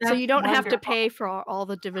software. So you don't have to pay for all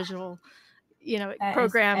the divisional,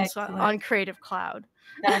 programs on Creative Cloud.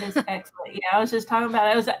 That is excellent. Yeah, I was just talking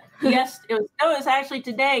about it. It was actually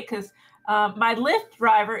today, because my Lyft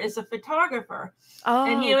driver is a photographer,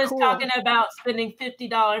 and he was talking about spending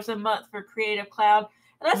 $50 a month for Creative Cloud.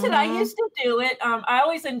 And I said, I used to do it. I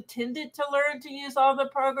always intended to learn to use all the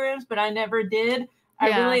programs, but I never did. I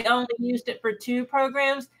really only used it for 2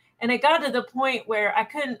 programs. And it got to the point where I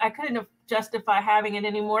couldn't justify having it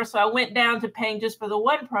anymore. So I went down to paying just for the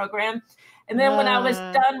 1 program. And then when I was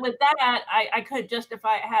done with that, I couldn't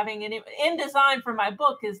justify having it. InDesign for my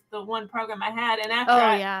book is the 1 program I had. And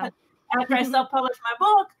after I self-published my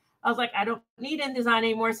book, I was like, I don't need InDesign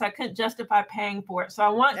anymore. So I couldn't justify paying for it. So I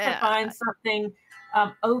want to find something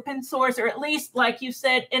open source, or at least, like you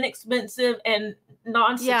said, inexpensive and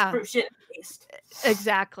non-subscription based.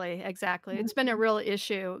 Exactly. It's been a real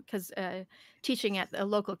issue because teaching at a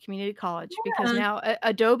local community college, because now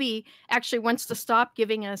Adobe actually wants to stop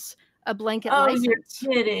giving us a blanket license.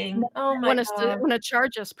 You're kidding. Oh my God. Want to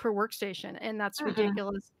charge us per workstation, and that's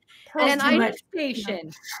ridiculous. And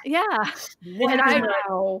workstation. Yeah. Wow.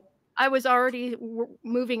 And I was already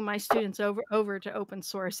moving my students over to open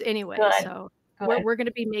source anyway. So we're going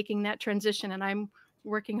to be making that transition, and I'm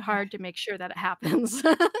working hard to make sure that it happens.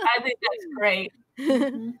 I think that's great.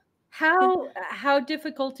 How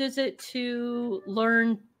difficult is it to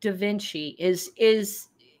learn DaVinci? Is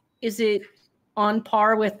it on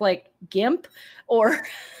par with like GIMP, or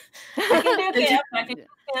I can do GIMP.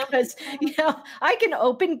 Because I can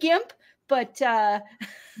open GIMP, but I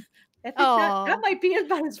think that might be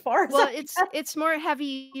about as far as it's more. Have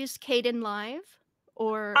you used Kdenlive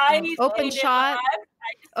or I use OpenShot?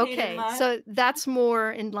 Okay, so that's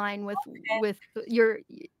more in line with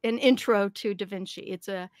an intro to DaVinci.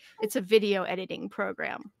 It's a video editing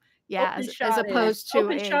program. Yeah, as opposed to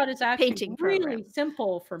OpenShot is actually painting really program.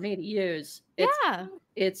 simple for me to use.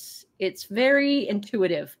 It's it's very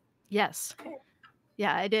intuitive. Yes.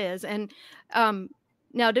 Yeah, it is. And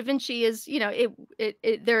now DaVinci is,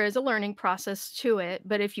 there is a learning process to it,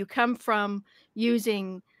 but if you come from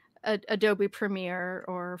using Adobe Premiere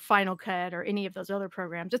or Final Cut or any of those other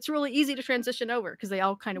programs, it's really easy to transition over because they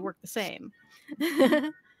all kind of work the same.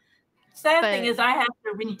 Sad thing is I have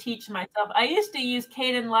to reteach myself. I used to use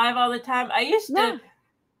Kdenlive all the time. I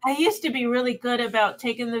used to be really good about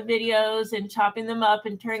taking the videos and chopping them up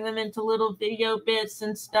and turning them into little video bits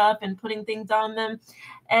and stuff and putting things on them.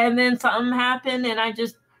 And then something happened and I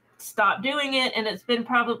just stopped doing it. And it's been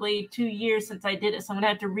probably 2 years since I did it. So I'm going to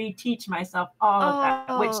have to reteach myself all of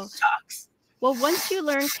that, which sucks. Well, once you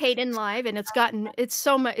learn Kdenlive, and it's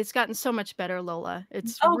gotten so much better, Lola.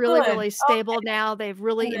 It's really stable now. They've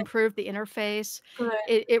really improved the interface.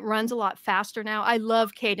 It runs a lot faster now. I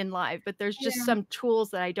love Kdenlive, but there's just some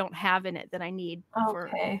tools that I don't have in it that I need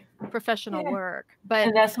for professional work. But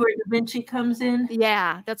and that's where DaVinci comes in.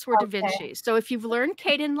 Yeah, that's where DaVinci. So if you've learned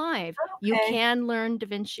Kdenlive, you can learn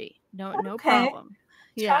DaVinci. No problem.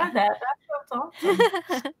 Try that. That sounds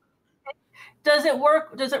awesome. Does it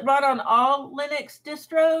work? Does it run on all Linux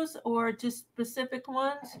distros or just specific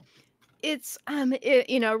ones? It's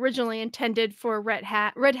originally intended for Red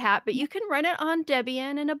Hat, but you can run it on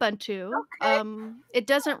Debian and Ubuntu. It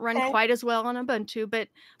doesn't run quite as well on Ubuntu, but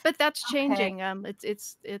that's changing.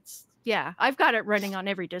 It's I've got it running on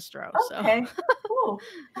every distro. Okay, cool.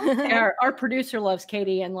 Our producer loves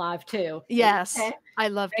Kdenlive too. Yes, I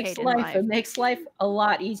love Kdenlive. It makes life a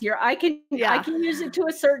lot easier. I can use it to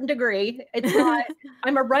a certain degree. It's not.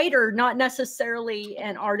 I'm a writer, not necessarily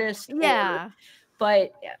an artist.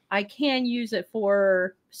 But I can use it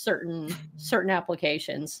for certain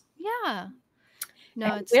applications. Yeah.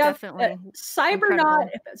 No, it's definitely Cybernaut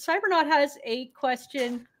has a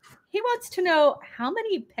question. He wants to know, how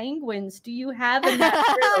many penguins do you have in that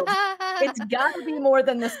room? It's got to be more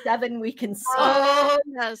than the 7 we can see. Oh,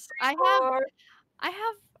 yes. I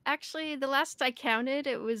have actually, the last I counted,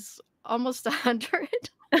 it was almost 100.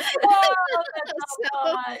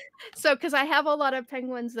 So because I have a lot of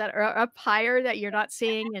penguins that are up higher that you're not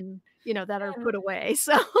seeing and that are put away.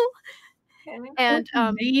 So and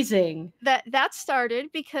amazing. That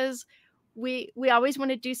started because we always want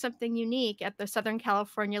to do something unique at the Southern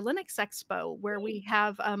California Linux Expo, where we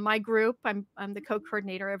have my group. I'm the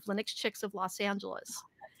co-coordinator of Linux Chicks of Los Angeles.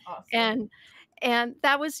 Awesome. And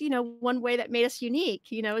that was one way that made us unique,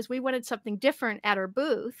 is we wanted something different at our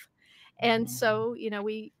booth. And so,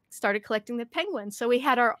 we started collecting the penguins. So we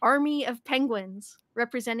had our army of penguins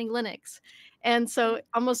representing Linux. And so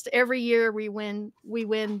almost every year we win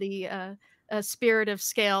the Spirit of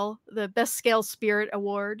Scale, the Best Scale Spirit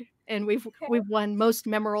Award. And we've won most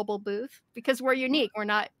memorable booth because we're unique. We're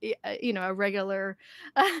not, a regular,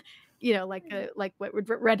 like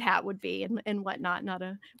what Red Hat would be and whatnot.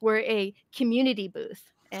 We're a community booth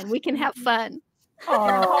and we can have fun.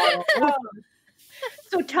 Oh.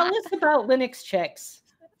 So tell us about Linux Chicks.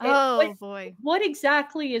 Boy. What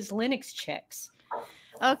exactly is Linux Chicks?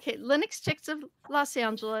 Okay, Linux Chicks of Los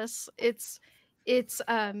Angeles. It's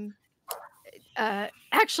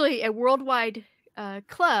actually a worldwide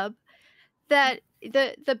club that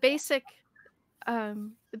the basic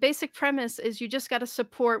premise is you just got to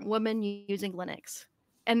support women using Linux,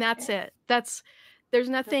 and that's it. There's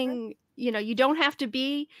nothing. You don't have to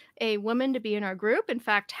be a woman to be in our group. In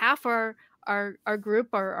fact, half our group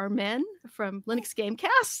are men from Linux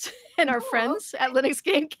Gamecast and our friends at Linux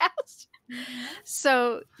Gamecast.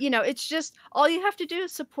 So, it's just all you have to do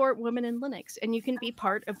is support women in Linux and you can be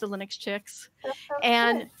part of the Linux Chicks.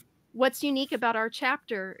 And what's unique about our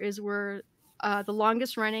chapter is we're the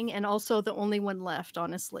longest running and also the only one left,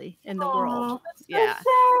 honestly, in the world.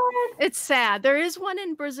 It's sad. There is one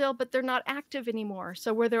in Brazil, but they're not active anymore.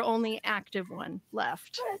 So we're their only active one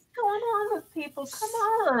left. What's going on with people? Come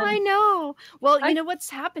on. I know. Well, what's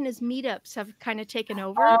happened is meetups have kind of taken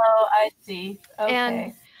over. Oh, I see.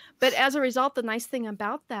 Okay. But as a result, the nice thing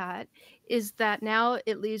about that is that now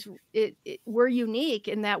we're unique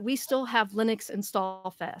in that we still have Linux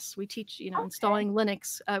Install Fest. We teach, installing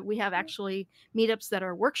Linux. We have actually meetups that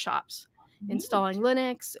are workshops, installing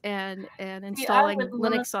Linux and installing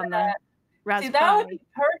Linux on the Raspberry. That would be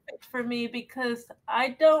perfect for me because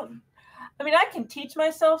I can teach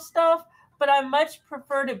myself stuff, but I much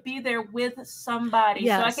prefer to be there with somebody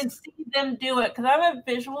so I can see them do it because I'm a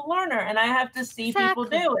visual learner and I have to see people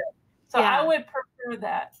do it. So I would prefer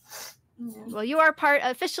that. Well, you are part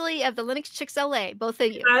officially of the Linux Chicks LA, both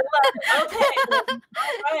of you. I love it. Okay.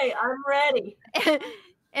 All right, I'm ready.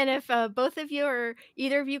 And if both of you or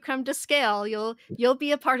either of you come to scale, you'll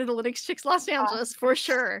be a part of the Linux Chicks Los Angeles for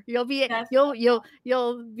sure. You'll be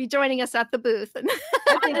joining us at the booth.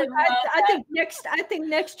 I think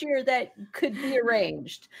next year that could be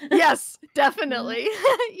arranged. Yes, definitely.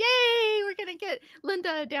 Yay! We're gonna get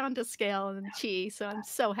Linda down to scale and Chi, so I'm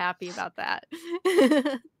so happy about that.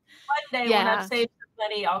 One day when I've saved some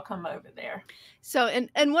money, I'll come over there. So,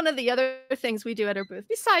 and one of the other things we do at our booth,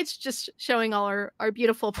 besides just showing all our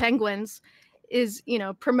beautiful penguins, is,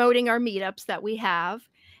 promoting our meetups that we have.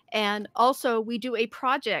 And also we do a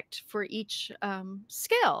project for each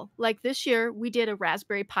scale. Like this year, we did a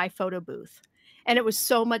Raspberry Pi photo booth. And it was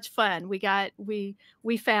so much fun.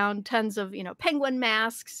 We found tons of, penguin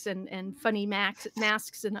masks and funny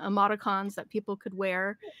masks and emoticons that people could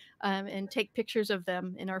wear and take pictures of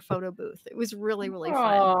them in our photo booth. It was really, really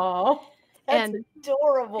fun. Oh, that's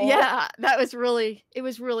adorable. Yeah, it was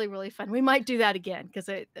really, really fun. We might do that again because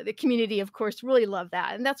the community, of course, really loved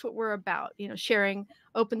that. And that's what we're about, sharing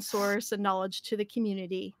open source and knowledge to the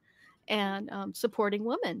community and supporting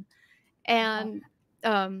women. And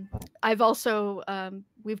I've also,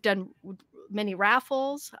 we've done many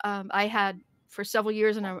raffles. I had for several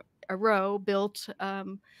years in a row built a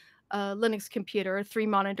Linux computer, a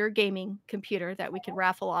 3-monitor gaming computer that we could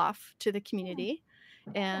raffle off to the community.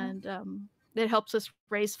 And it helps us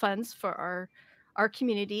raise funds for our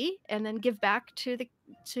community and then give back to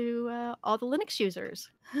all the Linux users.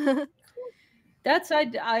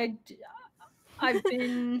 I've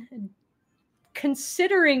been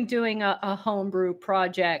considering doing a homebrew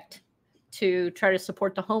project to try to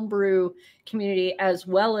support the homebrew community as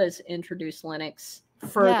well as introduce Linux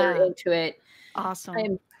further into it.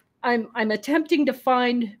 Awesome. I'm attempting to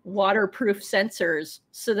find waterproof sensors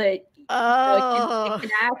so that I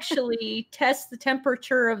can actually test the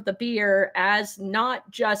temperature of the beer as not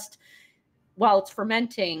just while it's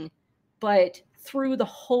fermenting, but through the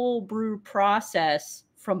whole brew process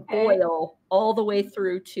from boil all the way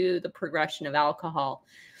through to the progression of alcohol.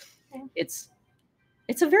 It's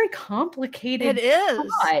a very complicated. It is.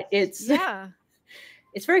 Thought.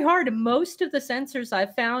 It's very hard. Most of the sensors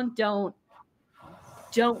I've found don't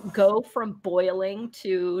go from boiling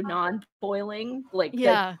to non-boiling. Like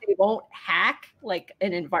they won't hack like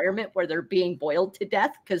an environment where they're being boiled to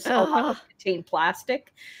death because a lot of them contain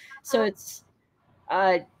plastic. So it's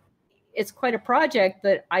quite a project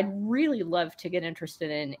that I'd really love to get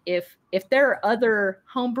interested in. If there are other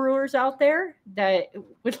homebrewers out there that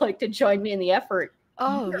would like to join me in the effort,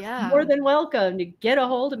 more than welcome to get a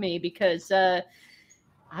hold of me, because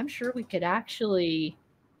I'm sure we could actually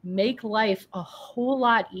make life a whole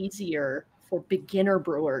lot easier for beginner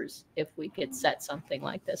brewers if we could set something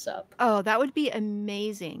like this up. Oh, that would be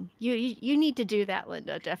amazing. You need to do that,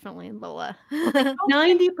 Linda, definitely, and Lola.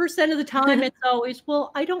 90% of the time it's always,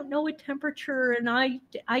 well, I don't know what temperature, and I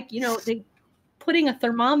putting a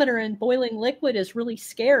thermometer in boiling liquid is really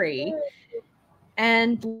scary.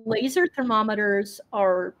 And laser thermometers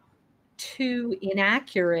are too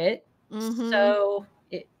inaccurate. So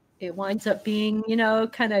it winds up being,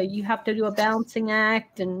 kind of, you have to do a balancing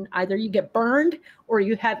act, and either you get burned or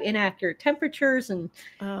you have inaccurate temperatures. And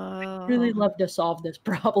I'd really love to solve this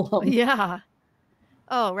problem. Yeah.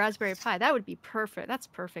 Oh, Raspberry Pi. That would be perfect. That's a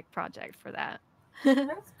perfect project for that.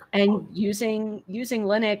 And using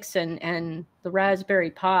Linux and the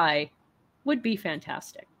Raspberry Pi would be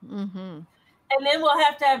fantastic. And then we'll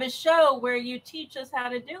have to have a show where you teach us how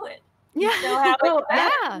to do it. Yeah.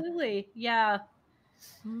 Absolutely. Yeah.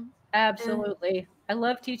 Absolutely. I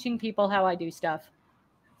love teaching people how I do stuff.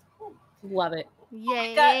 Love it.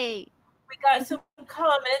 Yay. We got some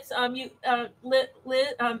comments.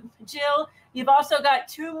 Jill, you've also got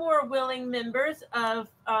 2 more willing members of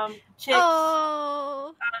Chicks.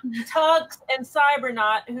 Tuggs and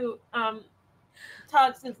Cybernaut, who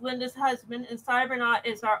Tuggs is Linda's husband, and Cybernaut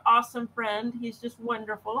is our awesome friend. He's just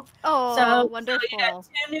wonderful. Wonderful. So you got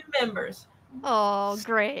 2 new members. Oh,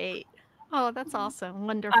 great. Oh, that's awesome.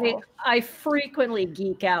 Wonderful. I frequently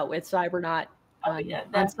geek out with Cybernaut on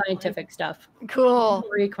scientific stuff. Cool.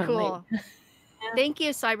 Frequently. Cool. Thank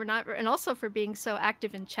you, Cybernaut, and also for being so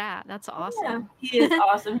active in chat. That's awesome. Yeah, he is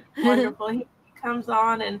awesome. Wonderful. He comes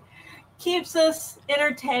on and keeps us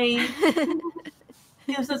entertained.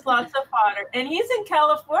 Gives us lots of fodder. And he's in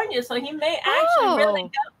California, so he may actually really go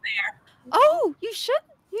there. Oh, you should.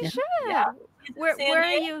 You should. Yeah. Where are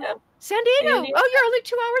you? San Diego. Oh, you're only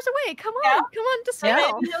 2 hours away. Come on to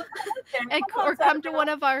scale. Or come to one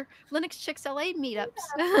of our Linux Chicks LA meetups.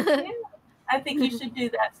 I think you should do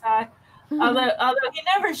that, Si. Although he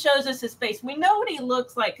never shows us his face, we know what he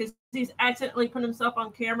looks like because he's accidentally put himself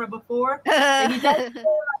on camera before. But he doesn't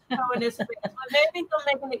showing his face. But maybe he'll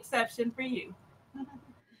make an exception for you.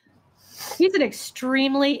 He's an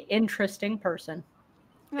extremely interesting person.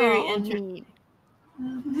 Very Oh, interesting.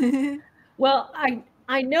 neat. Well,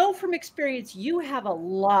 I know from experience you have a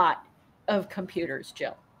lot of computers,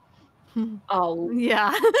 Jill. Oh,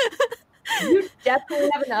 Yeah. you definitely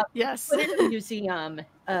have enough. Yes. Put in a museum,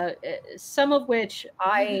 some of which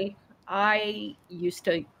I used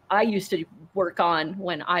to work on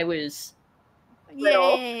when I was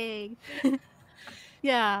little. Yay.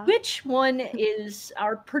 Yeah. Which one is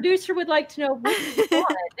our producer would like to know which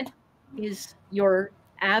one is your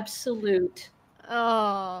absolute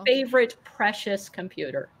Oh. favorite precious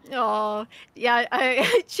computer? Oh, yeah.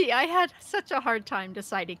 I had such a hard time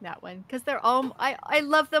deciding that one because they're all, I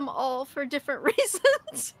love them all for different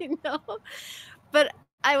reasons, But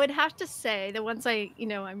I would have to say the ones I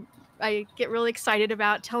get really excited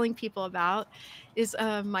about telling people about is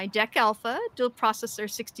my DEC Alpha dual processor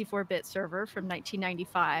 64-bit server from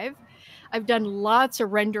 1995. I've done lots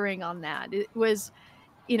of rendering on that. It was,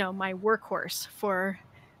 my workhorse for,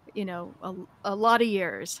 a lot of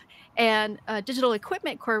years. And Digital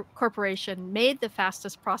Equipment Corporation made the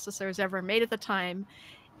fastest processors ever made at the time.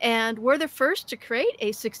 And we're the first to create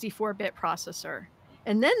a 64-bit processor.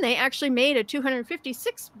 And then they actually made a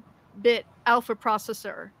 256-bit alpha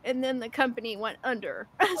processor. And then the company went under.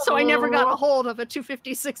 So I never got a hold of a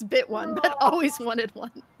 256-bit one, but always wanted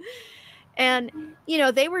one. And,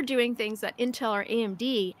 they were doing things that Intel or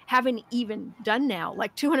AMD haven't even done now,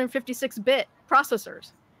 like 256-bit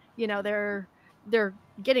processors. They're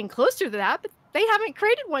getting closer to that, but they haven't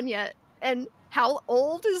created one yet. And how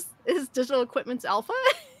old is Digital Equipment's Alpha?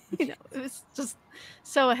 It was just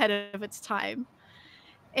so ahead of its time.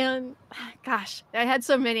 And gosh, I had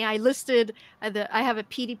so many. I listed I have a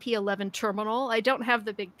PDP-11 terminal. I don't have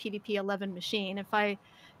the big PDP-11 machine. If I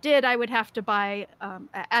did, I would have to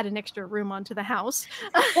add an extra room onto the house.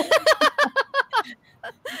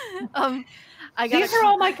 These are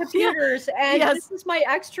all my computers, and this is my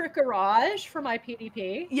extra garage for my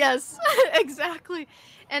PDP. Yes, exactly.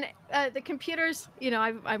 And the computers,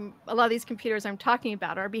 I'm a lot of these computers I'm talking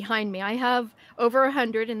about are behind me. I have over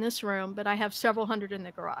 100 in this room, but I have several hundred in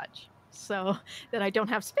the garage, so that I don't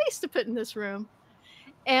have space to put in this room.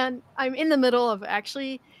 And I'm in the middle of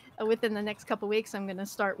actually, within the next couple of weeks, I'm going to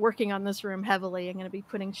start working on this room heavily. I'm going to be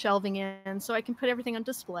putting shelving in so I can put everything on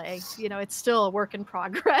display. It's still a work in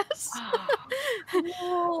progress.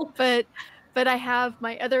 Cool. But I have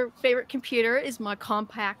my other favorite computer is my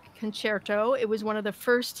Compaq Concerto. It was one of the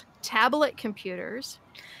first tablet computers,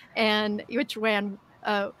 and which ran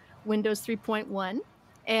Windows 3.1.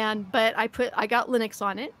 But I got Linux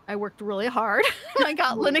on it. I worked really hard. I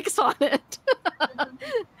got Linux on it.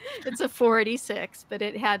 It's a 486, but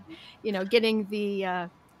it had, getting the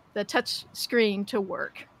touch screen to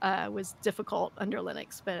work was difficult under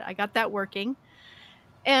Linux, but I got that working.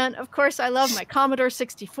 And of course, I love my Commodore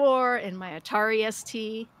 64 and my Atari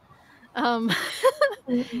ST.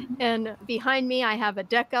 And behind me, I have a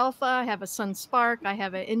DEC Alpha, I have a Sun Spark, I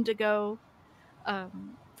have an Indigo.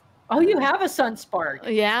 You have a Sun Spark.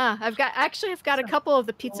 Yeah, I've got a couple of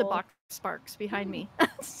the Pizza Box Sparks behind me.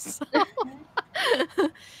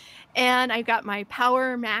 And I got my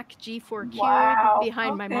Power Mac G4 Cube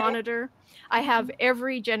behind my monitor. I have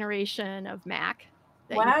every generation of Mac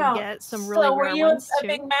that you can get. Some really rare ones too.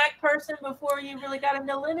 Were you a big Mac person before you really got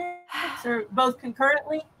into Linux, or both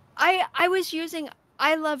concurrently?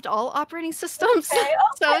 I loved all operating systems. Okay,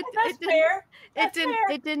 So that's fair.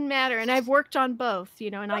 It didn't matter. And I've worked on both,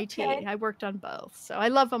 in IT. I worked on both. So I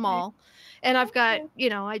love them all. And I've got,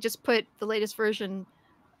 I just put the latest version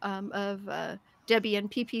of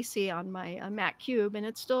Debian PPC on my Mac Cube, and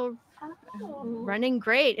it's still running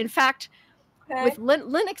great. In fact, with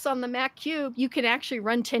Linux on the Mac Cube, you can actually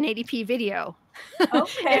run 1080p video.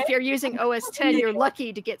 If you're using OS 10, you're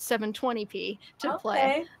lucky to get 720p to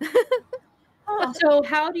play. So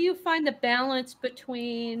how do you find the balance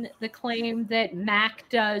between the claim that Mac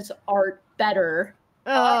does art better?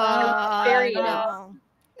 No.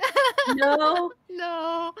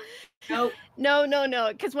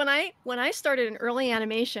 Because when I started in early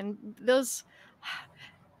animation,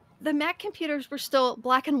 the Mac computers were still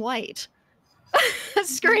black and white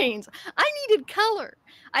screens. I needed color.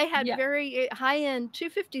 I had very high-end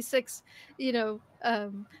 256,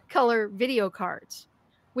 color video cards,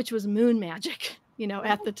 which was moon magic,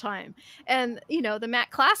 at the time. And, the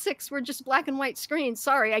Mac Classics were just black and white screens.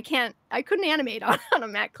 Sorry, I couldn't animate on a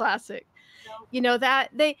Mac Classic. you know, that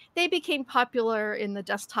they became popular in the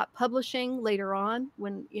desktop publishing later on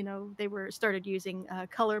when, you know, they were started using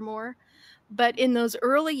color more. But in those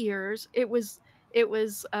early years, it was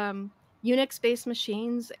Unix-based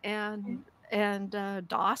machines and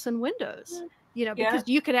DOS and Windows, you know, Yeah. because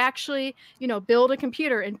you could actually, you know, build a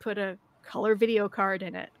computer and put a color video card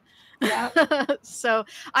in it. Yeah. So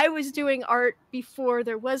I was doing art before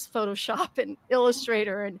there was Photoshop and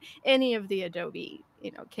Illustrator and any of the Adobe,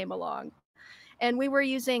 you know, came along. And we were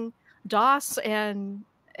using DOS and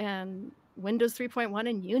Windows 3.1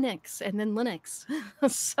 and Unix and then Linux.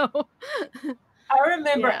 So I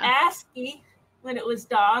remember Yeah. ASCII when it was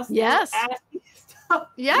DOS. the Yes. ASCII stuff.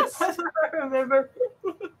 Yes. That's what I remember.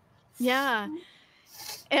 Yeah.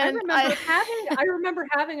 I And remember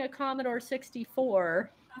having a Commodore 64,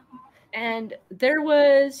 and there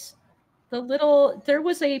was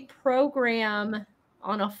a program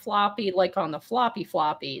on a floppy, like on the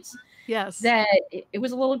floppies, yes. that it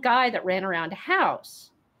was a little guy that ran around a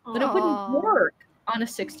house, but it wouldn't Aw. work on a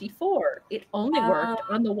 64. It only worked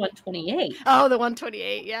on the 128. Oh, the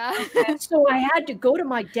 128, yeah. So I had to go to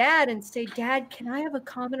my dad and say, Dad, can I have a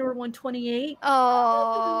Commodore 128?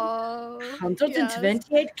 Oh.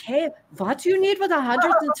 128K? What do you need with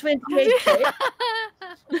 128K?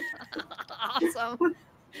 Awesome.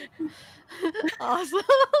 Awesome.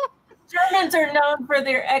 Germans are known for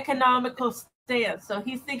their economical stance. So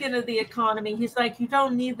he's thinking of the economy. He's like, you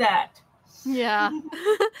don't need that. Yeah.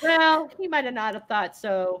 Well, he might have not have thought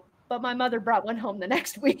so, but my mother brought one home the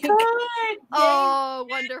next week. Good. Oh,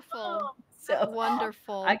 wonderful. So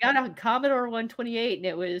Wonderful. I got a Commodore 128, and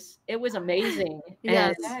it was amazing.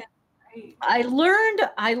 Yes. And I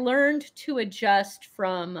learned to adjust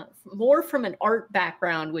from an art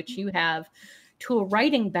background, which you have, to a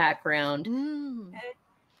writing background. Mm.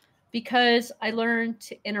 Because I learned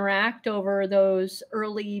to interact over those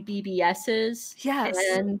early BBSs, Yes.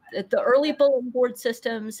 and the early bulletin board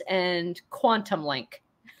systems and Quantum Link.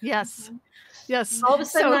 Yes. Yes. All of a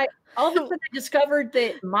sudden, I discovered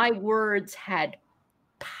that my words had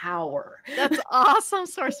power. That's awesome,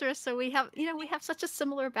 Sorceress. So we have such a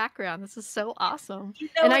similar background. This is so awesome. You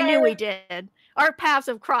know And what I knew we did. Our paths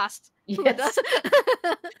have crossed. Yes.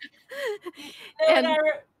 And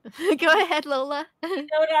go ahead, Lola. You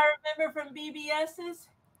know what I remember from BBSs?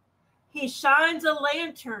 He shines a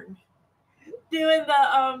lantern. Doing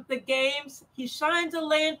the games, he shines a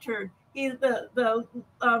lantern. He's the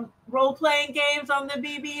role-playing games on the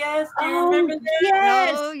BBS. Do you remember that?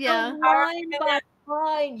 Yes. Oh, yeah. Line by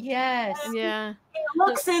line. Yes. Yeah. He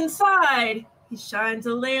looks inside. He shines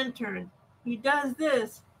a lantern. He does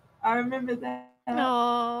this. I remember that.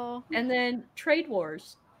 Oh. And then Trade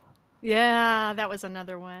Wars. Yeah, that was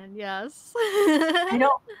another one. Yes. I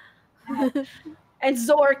know. And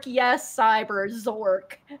Zork. Yes, Cyber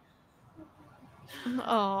Zork.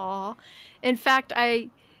 Oh. In fact,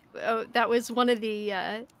 that was one of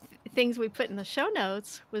the things we put in the show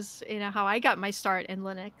notes was, you know, how I got my start in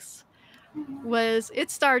Linux. It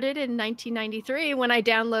started in 1993 when I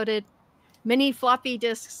downloaded many floppy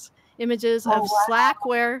disks images of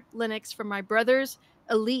Slackware Linux from my brother's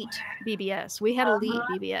Elite BBS. We had Elite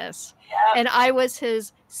BBS. Yeah. And I was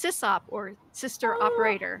his sysop or sister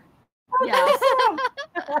operator. Yes.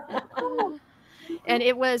 And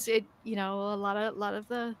it you know, a lot of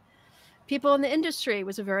the people in the industry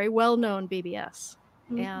was a very well-known BBS.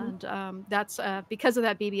 Mm-hmm. And that's because of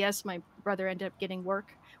that BBS, my brother ended up getting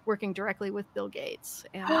working directly with Bill Gates.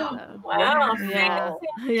 And Wow. yeah.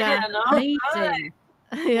 Yeah. Amazing.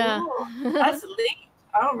 Yeah. Ooh, that's elite.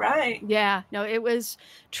 All right. Yeah. No, it was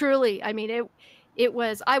truly, I mean, it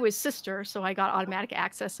was, I was sister, so I got automatic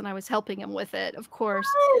access and I was helping him with it, of course.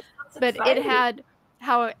 That's But exciting. it had,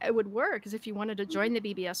 how it would work is if you wanted to join the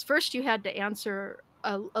BBS, first you had to answer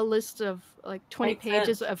a list of like 20 Makes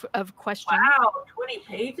pages sense. of questions. Wow, 20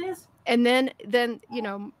 pages? And then, you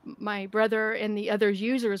know, my brother and the other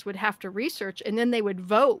users would have to research, and then they would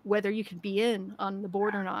vote whether you could be in on the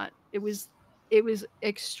board or not. It was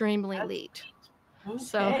extremely elite.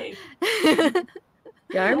 Okay.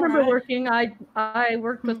 Yeah, I remember Alright. working. I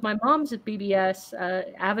worked with my mom's at BBS,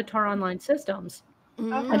 Avatar Online Systems,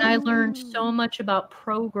 and I learned so much about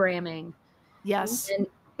programming. Yes.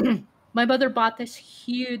 And my mother bought this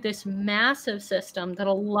massive system that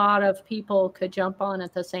a lot of people could jump on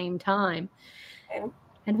at the same time. Okay.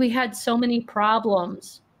 And we had so many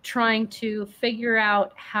problems trying to figure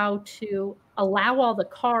out how to allow all the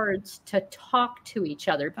cards to talk to each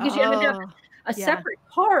other, because you had to have a separate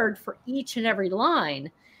card for each and every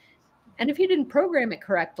line. And if you didn't program it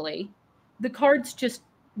correctly, the cards just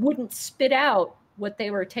wouldn't spit out what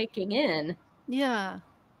they were taking in. Yeah.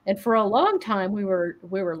 And for a long time we were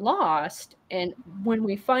lost. And when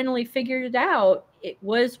we finally figured it out, it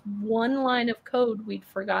was one line of code we'd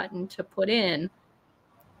forgotten to put in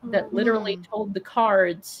that literally told the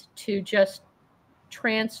cards to just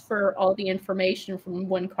transfer all the information from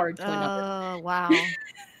one card to another. Oh, wow.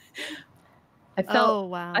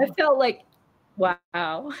 I felt like, wow.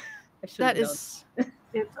 I should That have known.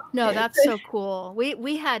 is no, that's so cool.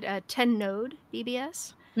 We had a 10 node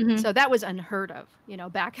BBS. So that was unheard of,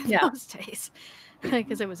 back in those days,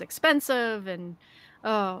 because it was expensive and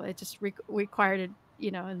it just required it,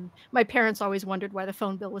 and my parents always wondered why the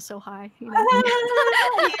phone bill was so high.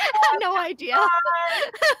 No idea.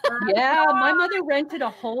 Yeah, my mother rented a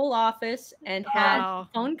whole office and had a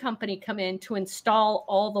phone company come in to install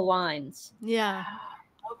all the lines. Yeah.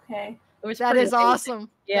 Okay. That is awesome.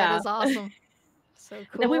 Yeah. That is awesome. So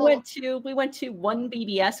cool. Then we went to one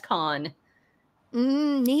BBS con.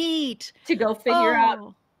 Neat. To go figure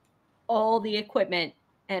out all the equipment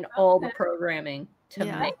and all the programming to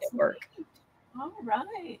make it work. All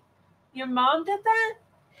right. Your mom did that?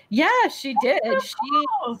 Yeah, she did.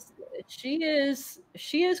 She is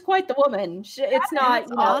quite the woman. It's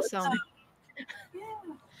not awesome.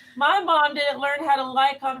 Yeah. My mom didn't learn how to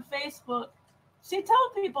like on Facebook. She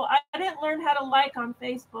told people I didn't learn how to like on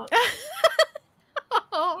Facebook.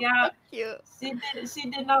 Yeah, cute. She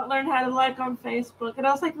did not learn how to like on Facebook, and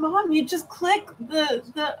I was like, Mom, you just click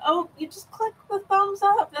you just click the thumbs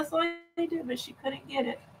up. That's all you do. But she couldn't get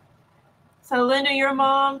it. So Linda, your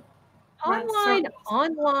mom,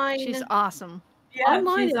 online. She's awesome. Yeah,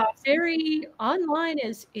 online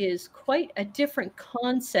is quite a different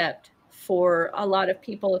concept for a lot of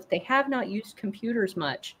people if they have not used computers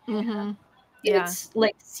much. It's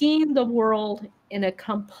like seeing the world in a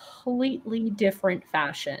completely different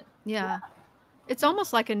fashion. Yeah. It's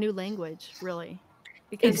almost like a new language, really.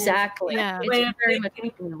 Exactly. Yeah. It's very much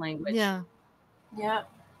a new language. Yeah. Yeah.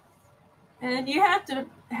 And you have to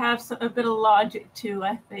have a bit of logic too,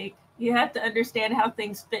 I think. You have to understand how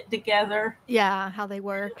things fit together. Yeah, how they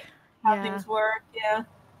work. How things work, yeah.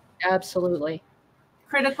 Absolutely.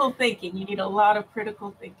 Critical thinking. You need a lot of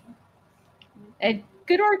critical thinking. And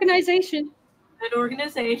good organization. Good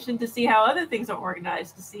organization to see how other things are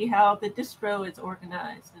organized, to see how the distro is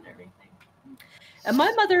organized and everything. And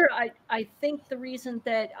my mother, I think the reason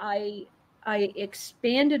that I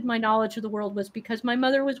expanded my knowledge of the world was because my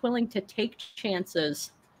mother was willing to take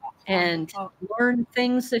chances and learn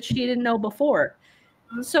things that she didn't know before.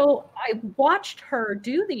 So I watched her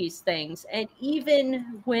do these things, and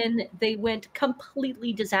even when they went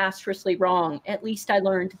completely disastrously wrong, at least I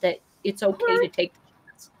learned that it's okay to take the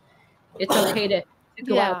chance. It's okay to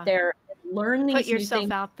go out there and learn these Put yourself new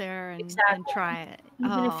things. out there and try it.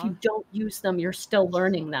 Even if you don't use them, you're still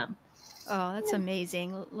learning them. Oh, that's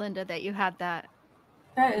amazing, Linda, that you had that.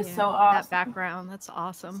 That is so awesome. That background. That's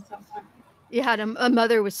awesome. You had a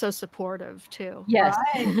mother who was so supportive too. Yes.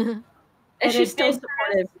 Right. And she's still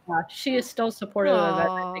supportive. She is still supportive of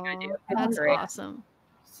everything I do. That's awesome.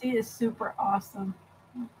 She is super awesome.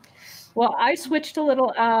 Well, I switched a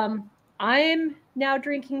little. I'm now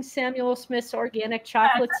drinking Samuel Smith's organic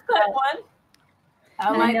chocolate. That's a good one.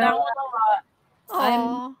 I like that one a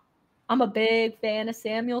lot. I'm a big fan of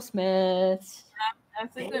Samuel Smith's. Yeah,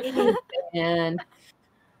 that's a good one.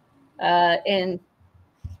 And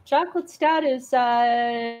chocolate stout is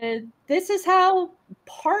this is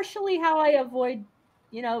partially how I avoid,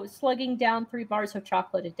 slugging down 3 bars of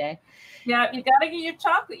chocolate a day. Yeah, you gotta get your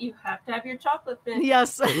chocolate. You have to have your chocolate fix.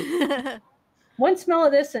 Yes. One smell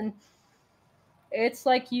of this and it's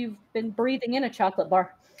like you've been breathing in a chocolate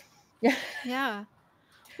bar. Yeah.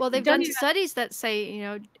 Well, they've done studies that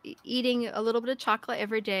say, eating a little bit of chocolate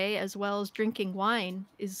every day as well as drinking wine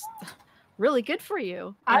is really good for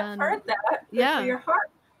you. I've heard that. Good for your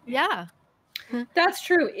heart. Yeah. That's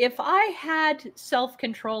true. If I had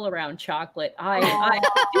self-control around chocolate, I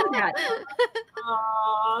do that.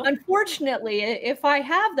 Unfortunately, if I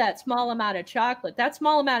have that small amount of chocolate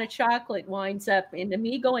winds up into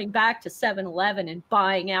me going back to 7-Eleven and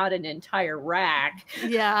buying out an entire rack.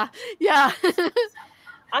 Yeah. Yeah.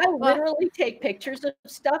 I literally take pictures of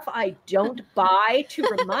stuff I don't buy to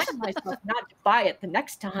remind myself not to buy it the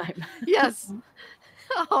next time. Yes.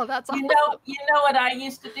 Oh, that's awesome. You know what I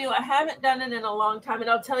used to do? I haven't done it in a long time, and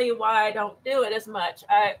I'll tell you why I don't do it as much.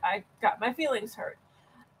 I got my feelings hurt.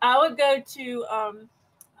 I would go to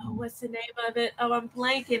what's the name of it? Oh, I'm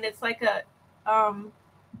blanking. It's like a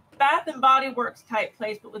Bath and Body Works type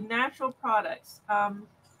place, but with natural products.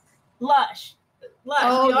 Lush.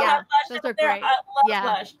 Oh, you all yeah. have Lush Those up are there? great. I love Yeah.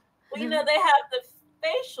 Lush. Well, they have the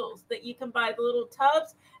facials that you can buy, the little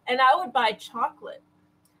tubs, and I would buy chocolate.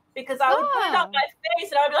 because I would put it on my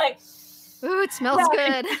face and I would be like, ooh, it smells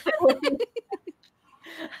good.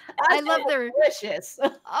 I love their delicious.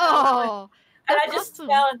 Oh, and I that's just awesome.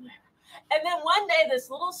 smell it. And then one day, this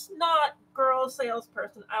little snot girl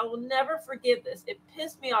salesperson, I will never forget this. It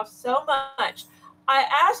pissed me off so much. I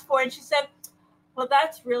asked for it, and she said, well,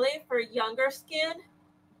 that's really for younger skin.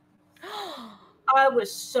 I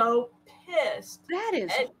was so pissed. That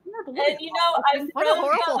is horrible. And you know, I What a froze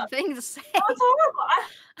horrible up. thing to say. That was horrible. I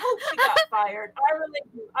hope she got fired. I really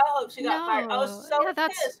do. I hope she got fired. I was so Yeah,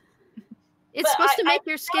 pissed. It's But supposed to make I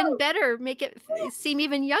your skin better, make it seem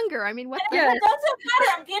even younger. I mean, what the It heck? doesn't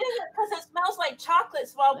matter. I'm getting it because it smells like chocolate.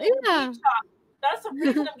 So I wouldn't Yeah. eat chocolate. That's the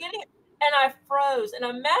reason I'm getting it. And I froze. And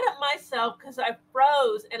I'm mad at myself because I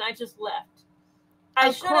froze and I just left. I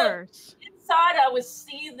Of should have. course. Inside, I was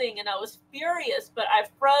seething and I was furious, but I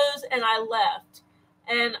froze and I left.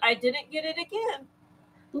 And I didn't get it again.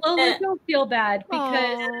 Lola, don't feel bad because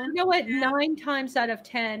Aw. you know what? 9 times out of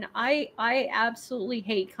 10, I absolutely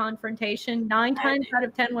hate confrontation. 9 times out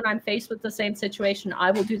of 10, when I'm faced with the same situation, I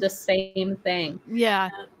will do the same thing. Yeah.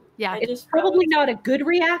 Yeah. It's probably not a good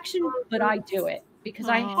reaction, but I do it because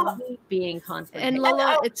I Aw. hate being confronted. And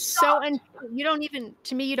Lola, it's so, and you don't even,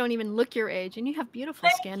 to me, you don't even look your age, and you have beautiful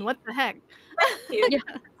skin. What the heck? Thank you.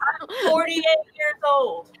 I'm 48 years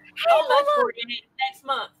old. Hey, Almost Lola. 48 next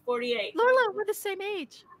month. 48. Lola, we're the same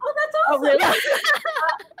age. Oh, that's awesome. really?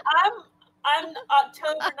 I'm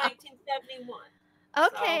October 1971.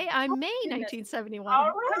 Okay, So- I'm May 1971.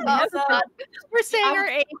 All right. Oh, So, we're saying our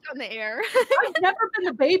age on the air. I've never been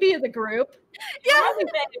the baby of the group. Yeah. I'm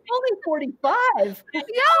Only 45. Yeah.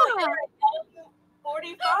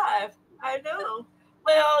 45. I know.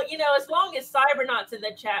 Well, you know, as long as Cybernauts in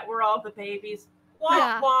the chat, we're all the babies. Wah,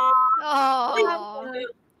 Yeah. wah. Oh.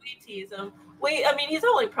 We tease him. I mean, he's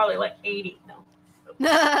only probably like 80. No.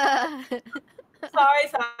 Sorry,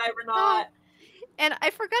 Cybernaut. And I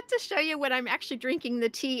forgot to show you what I'm actually drinking the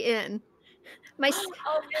tea in. My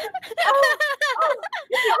Oh, man.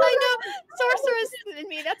 I know, sorceress in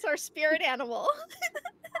me, that's our spirit animal.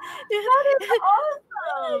 That is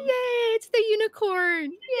awesome. Yay, it's the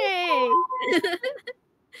unicorn. Yay.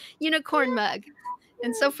 Unicorn mug.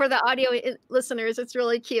 And so for the audio listeners, it's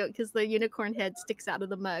really cute because the unicorn head sticks out of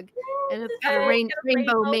the mug. And it's got a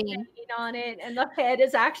rainbow mane on it, and the head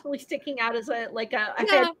is actually sticking out as a Yeah.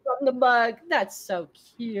 head from the mug. That's so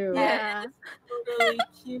cute. Yeah. Really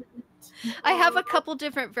cute. I have a couple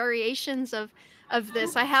different variations of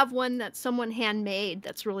this. I have one that someone handmade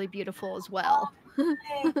that's really beautiful as well.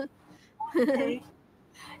 Okay.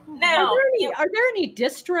 Now, Are there any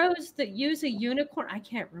distros that use a unicorn? I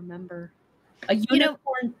can't remember. A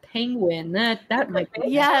unicorn penguin. That might be.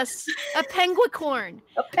 Yes, a penguicorn.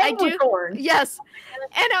 A penguin. Yes,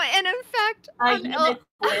 and in fact, unicorn.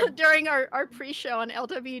 during our pre-show on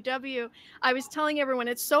LWW, I was telling everyone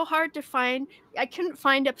it's so hard to find. I couldn't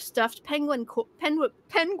find a stuffed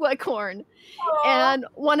penguicorn, and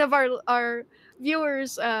one of our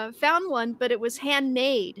viewers found one, but it was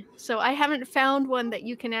handmade. So I haven't found one that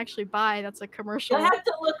you can actually buy. That's a commercial. You'll have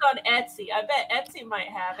to look on Etsy. I bet Etsy might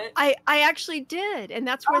have it. I actually did, and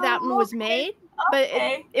that's where that one was made. But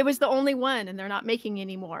it was the only one, and they're not making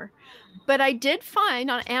anymore. But I did find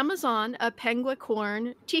on Amazon a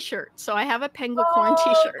penguicorn T-shirt, so I have a penguicorn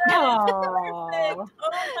T-shirt. Oh my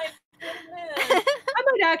goodness! I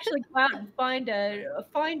might actually go out and find a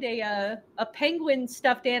penguin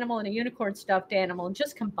stuffed animal and a unicorn stuffed animal and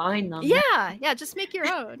just combine them. Yeah, just make your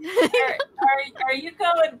own. Are you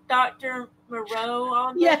going Dr. Moreau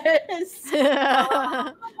on this?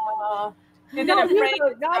 Yes. You're Not gonna break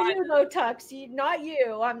you, not you, Tux. Not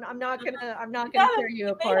you. I'm not gonna tear you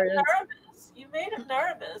apart. You made him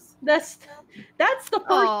nervous. That's the first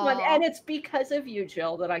one, and it's because of you,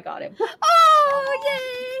 Jill, that I got him. Oh,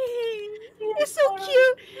 yay! You're so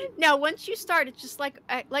cute. Now, once you start, it's just like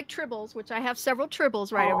tribbles, which I have several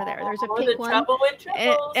tribbles right over there. There's a pink one, trouble with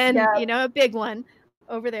tribbles. and you know, a big one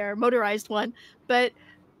over there, motorized one. But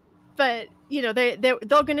you know, they're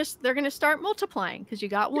gonna start multiplying because you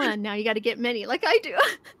got one. Now you got to get many, like I do.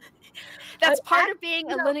 That's part of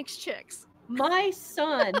being a Linux Chicks. My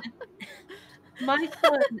son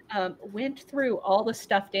went through all the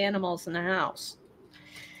stuffed animals in the house,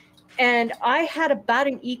 and I had about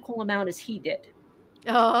an equal amount as he did.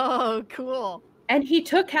 Oh, cool. And he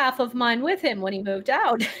took half of mine with him when he moved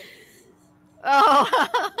out.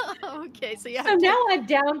 Oh, okay. So yeah. So now I'm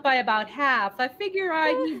down by about half. I figure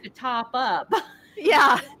I need to top up.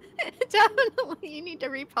 Yeah, definitely. You need to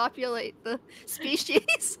repopulate the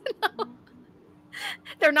species.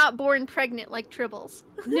 They're not born pregnant like tribbles.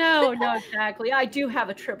 No, exactly. I do have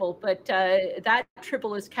a tribble, but that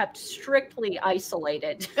tribble is kept strictly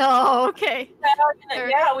isolated. Oh, okay.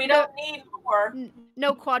 Yeah, we don't need more.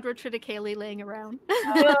 No quadrotriticale laying around.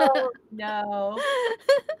 No.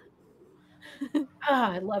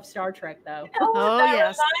 I love Star Trek, though. Oh, that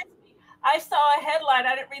yes. reminds me. I saw a headline.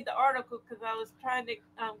 I didn't read the article because I was trying to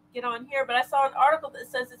get on here, but I saw an article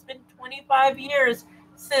that says it's been 25 years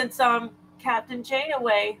since Captain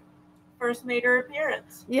Janeway first made her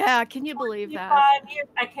appearance. Yeah, can you believe that? 25 years.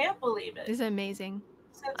 I can't believe it. It's amazing.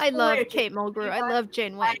 Since I love Voyager. Kate Mulgrew. I love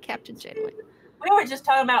Janeway, Captain Janeway. We were just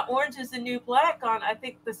talking about Orange is the New Black on, I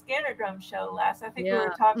think, the Scanner Drum show last. I think we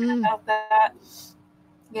were talking about that.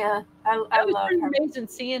 Yeah, I love her. Amazing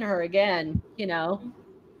seeing her again, you know.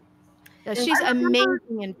 Yeah, she's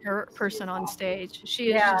amazing in person on stage.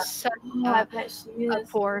 She is just such a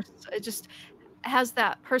force. It just has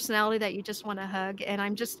that personality that you just want to hug.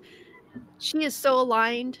 And she is so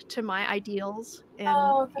aligned to my ideals.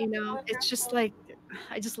 And, you know, it's just like,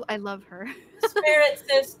 I love her. Spirit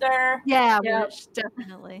sister. Yeah, Witch,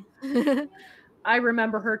 definitely. I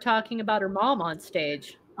remember her talking about her mom on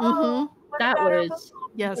stage. Oh, that was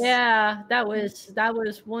yes. Yeah, that was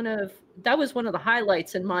one of the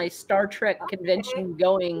highlights in my Star Trek convention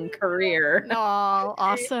going career. Oh,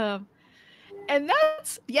 awesome. And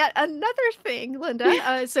that's yet another thing,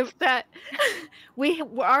 Linda. So that we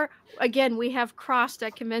have crossed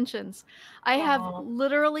at conventions. I have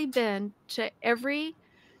literally been to every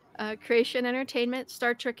Creation Entertainment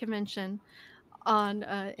Star Trek convention on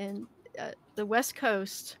in the West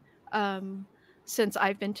Coast since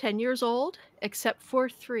I've been 10 years old, except for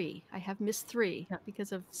 3. I have missed 3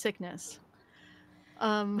 because of sickness.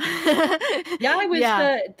 I was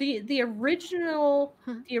the original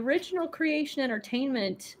Creation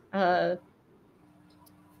Entertainment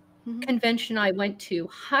convention I went to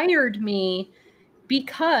hired me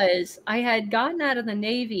because I had gotten out of the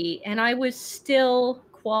Navy and I was still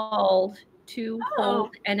qualified to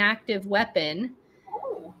hold an active weapon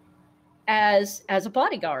as a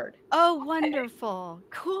bodyguard. Oh, wonderful.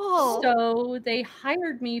 Cool. So they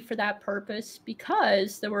hired me for that purpose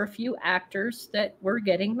because there were a few actors that were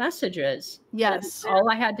getting messages. Yes. And all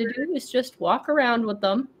I had to do was just walk around with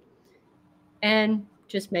them and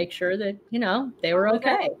just make sure that, you know, they were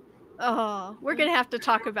okay. Oh, we're going to have to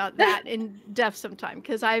talk about that in depth sometime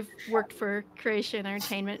because I've worked for Creation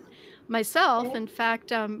Entertainment myself. In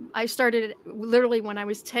fact, I started literally when I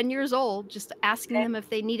was 10 years old, just asking them if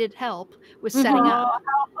they needed help with setting up.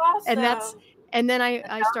 Awesome. And then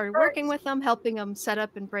I started working with them, helping them set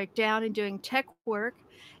up and break down and doing tech work.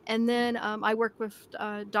 And then I worked with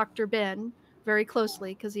Dr. Ben very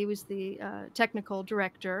closely because he was the technical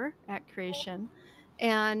director at Creation.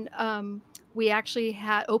 And we actually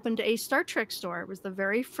had opened a Star Trek store. It was the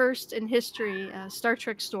very first in history Star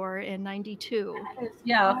Trek store in '92.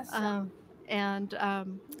 Yeah. Awesome. And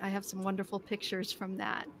I have some wonderful pictures from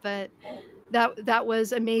that. But that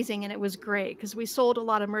was amazing, and it was great because we sold a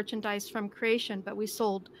lot of merchandise from Creation, but we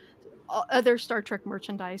sold other Star Trek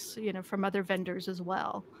merchandise, you know, from other vendors as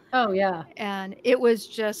well. Oh yeah. And it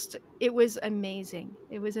was amazing.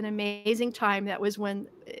 It was an amazing time. That was when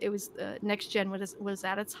it was Next Gen was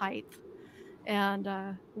at its height. And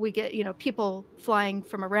we get, you know, people flying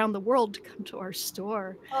from around the world to come to our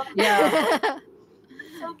store. Yeah.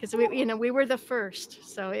 Because we were the first.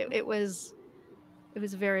 So it was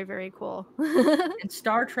very, very cool. And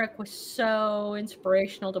Star Trek was so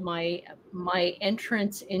inspirational to my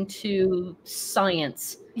entrance into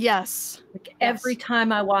science. Yes. Like every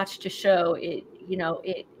time I watched a show,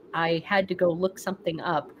 I had to go look something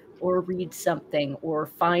up or read something or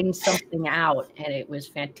find something out, and it was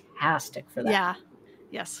fantastic for that. Yeah.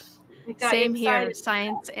 Yes. Same here,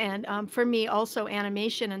 science, and for me also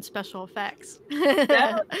animation and special effects.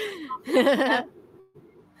 And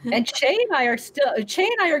Shay and I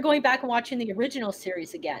are going back and watching the original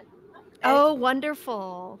series again. Oh,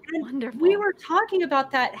 wonderful. And wonderful. We were talking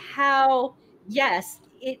about that, how yes,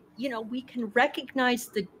 we can recognize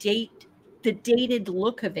the dated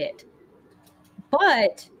look of it,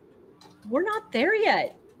 but we're not there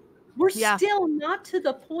yet. We're still not to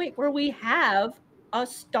the point where we have a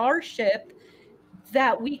starship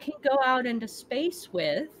that we can go out into space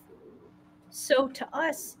with. So to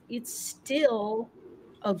us, it's still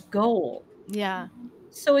a goal. Yeah.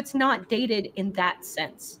 So it's not dated in that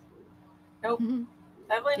sense. Nope.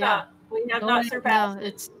 Definitely not. We have not surpassed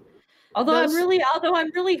it. Although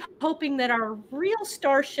I'm really hoping that our real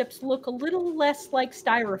starships look a little less like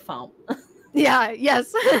styrofoam. Yeah,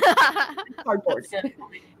 yes. Cardboard.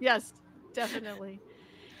 Yes, definitely.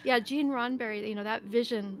 Yeah, Gene Roddenberry, that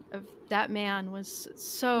vision of That man was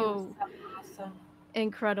so Awesome.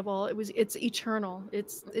 incredible. It's eternal.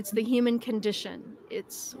 It's the human condition.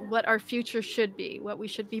 It's what our future should be, what we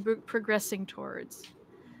should be progressing towards.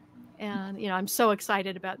 And I'm so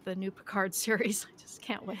excited about the new Picard series. I just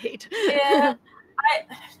can't wait. Yeah.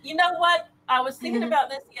 You know what? I was thinking about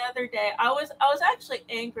this the other day. I was actually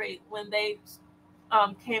angry when they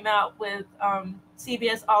came out with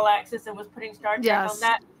CBS All Access and was putting Star Trek on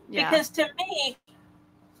that. Yeah. Because to me,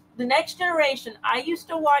 The Next Generation, I used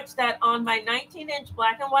to watch that on my 19-inch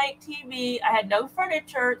black and white TV. I had no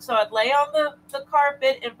furniture, so I'd lay on the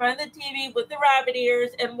carpet in front of the TV with the rabbit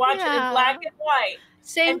ears and watch it in black and white.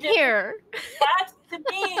 Same here. That's, to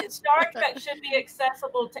me, Star Trek should be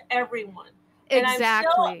accessible to everyone. Exactly. And I'm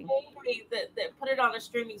so angry that put it on a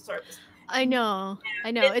streaming service. I know.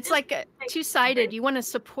 It's like two-sided. You want to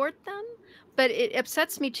support them, but it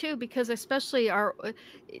upsets me too, because especially a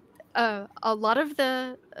lot of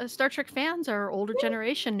the Star Trek fans are older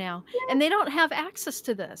generation now, and they don't have access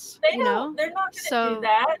to this. They're not going to do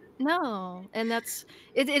that. No, and that's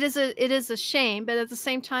it is a shame, but at the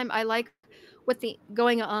same time, I like what the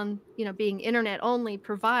going on, being internet only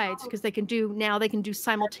provides, because they can do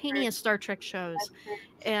simultaneous Star Trek shows,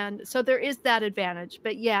 and so there is that advantage.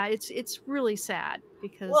 But yeah, it's really sad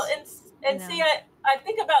because see, I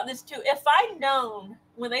think about this too. If I'd known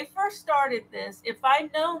when they first started this, if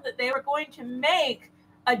I'd known that they were going to make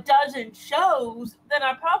a dozen shows, then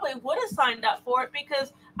I probably would have signed up for it,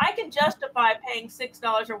 because I can justify paying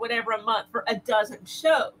 $6 or whatever a month for a dozen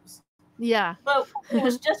shows. Yeah. But it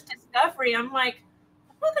was just Discovery. I'm like,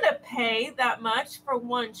 I'm not going to pay that much for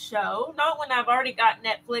one show. Not when I've already got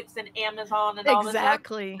Netflix and Amazon and all this stuff.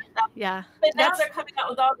 Exactly. Yeah. But now they're coming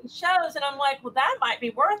out with all these shows, and I'm like, well, that might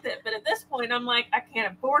be worth it. But at this point, I'm like, I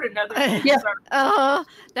can't afford another.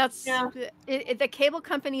 The cable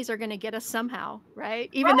companies are going to get us somehow,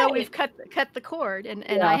 right? Even though we've cut the cord,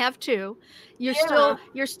 and I have too.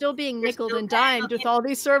 You're still being nickeled and dimed with all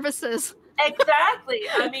these services. Exactly.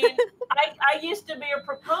 I mean, I used to be a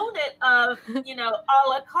proponent of, a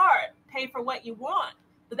la carte, pay for what you want.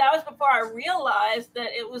 But that was before I realized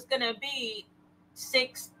that it was going to be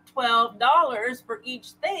 $12 for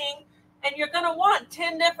each thing, and you're going to want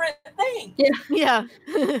 10 different things. Yeah.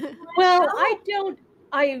 Well,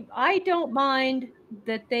 I don't mind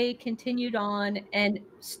that they continued on and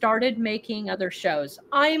started making other shows.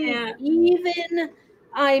 I'm even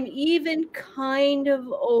kind of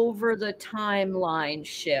over the timeline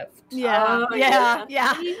shift. Yeah.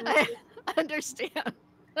 I understand.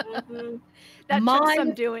 Mm-hmm. That took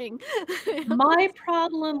some doing. My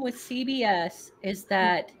problem with CBS is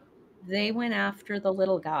that they went after the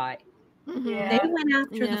little guy. Yeah. They went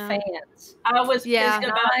after the fans. I was pissed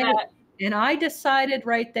about that. And I decided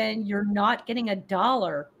right then, you're not getting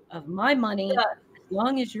 $1 of my money as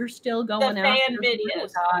long as you're still going after the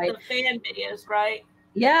videos. The fan videos, right?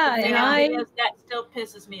 Yeah, that still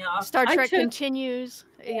pisses me off. Star Trek continues.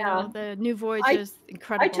 The new voyage is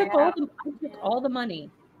incredible. I took all the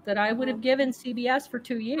money that I would have given CBS for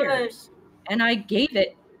 2 years, and I gave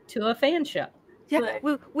it to a fan show. Yeah,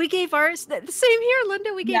 we gave ours. The same here,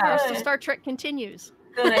 Linda. We gave ours to Star Trek Continues.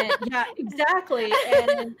 Good. Yeah, exactly.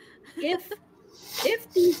 And if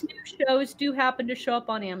these new shows do happen to show up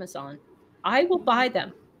on Amazon, I will buy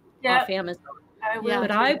them off Amazon. I will, but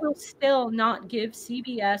I will still not give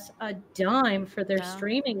CBS a dime for their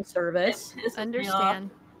streaming service. Understand.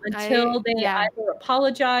 Until they either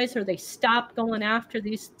apologize or they stop going after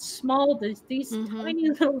these tiny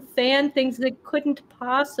little fan things that couldn't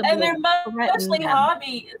possibly. And they're mostly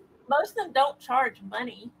hobby. Most of them don't charge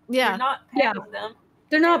money. Yeah. You're not paying them.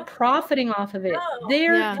 They're not profiting off of it. No.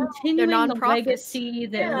 They're continuing the legacy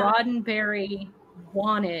that Roddenberry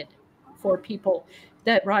wanted for people.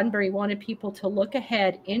 That Roddenberry wanted people to look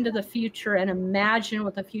ahead into the future and imagine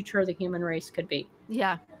what the future of the human race could be.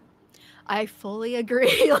 Yeah. I fully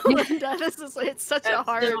agree, Linda. It's such a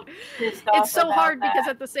hard. It's so hard because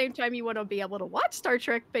at the same time you want to be able to watch Star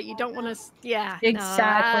Trek, but you don't want to. Yeah,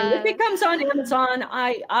 exactly. If it comes on Amazon,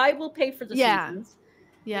 I will pay for the seasons.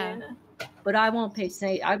 Yeah. But I won't pay.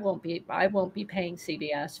 I won't be paying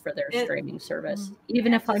CBS for their streaming service,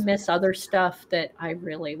 even if I miss other stuff that I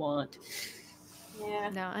really want.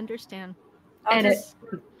 Yeah. No, understand. And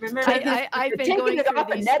I've been going through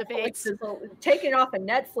these debates. Taking it off of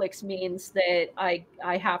Netflix means that I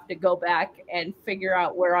have to go back and figure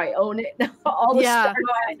out where I own it. All the Star Trek.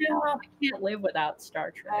 I can't live without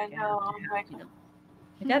Star Trek. I know. I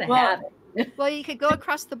gotta have it. Well, you could go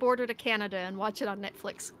across the border to Canada and watch it on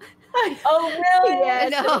Netflix. Oh, really?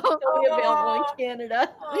 Yes, it's only available in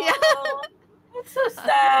Canada. It's so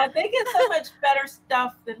sad. They get so much better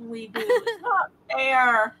stuff than we do. It's not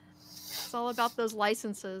fair. It's all about those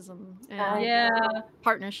licenses and Yeah.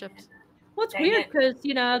 partnerships. Well, it's Dang weird it. because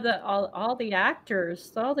all the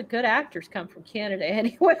actors, all the good actors come from Canada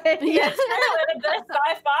anyway. Yeah. It's true, and the best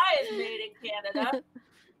sci-fi is made in Canada.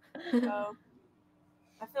 So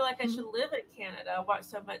I feel like I should live in Canada. I watch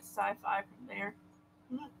so much sci-fi from there.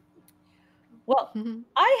 Well,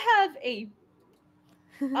 I have a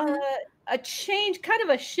change, kind of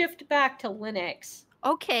a shift back to Linux,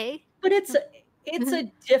 Okay. but it's a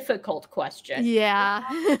difficult question. Yeah.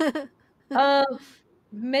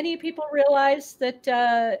 Many people realize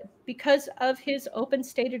that because of his open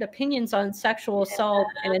stated opinions on sexual assault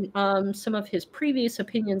and some of his previous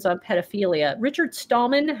opinions on pedophilia, Richard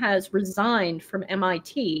Stallman has resigned from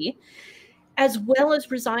MIT, as well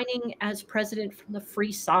as resigning as president from the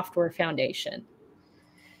Free Software Foundation.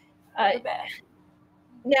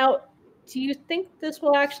 Now, do you think this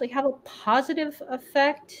will actually have a positive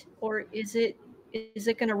effect, or is it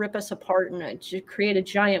going to rip us apart and create a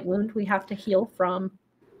giant wound we have to heal from?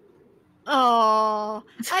 Oh,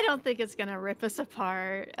 I don't think it's gonna rip us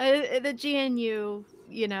apart. The GNU,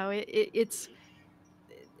 it's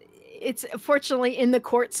fortunately in the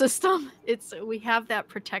court system. We have that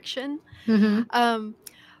protection. Mm-hmm.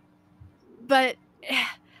 But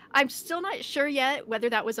I'm still not sure yet whether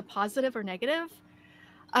that was a positive or negative.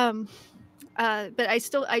 But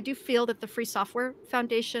I do feel that the Free Software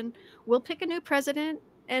Foundation will pick a new president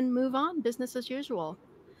and move on, business as usual.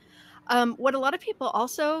 What a lot of people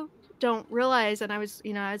also don't realize, and I was,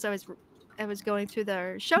 as I was going through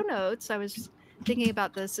the show notes, I was thinking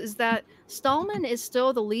about this, is that Stallman is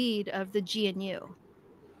still the lead of the GNU.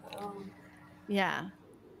 Yeah.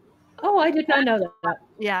 Oh, I did not know that.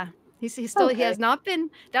 Yeah. He's still, Okay. he has not been,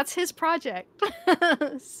 that's his project. But,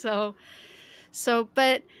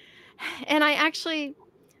 and I actually,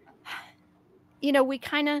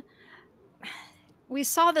 we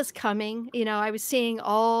saw this coming. I was seeing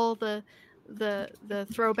all the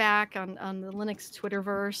throwback on the Linux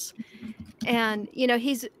Twitterverse, and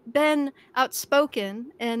he's been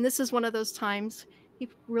outspoken, and this is one of those times he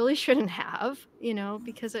really shouldn't have,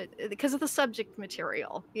 because of the subject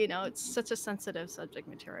material. It's such a sensitive subject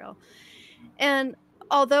material, and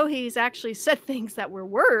although he's actually said things that were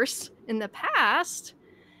worse in the past,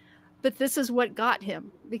 but this is what got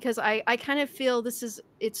him, because I kind of feel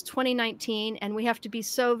it's 2019, and we have to be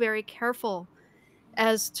so very careful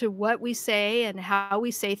as to what we say and how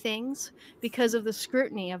we say things because of the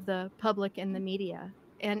scrutiny of the public and the media.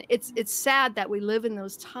 And it's sad that we live in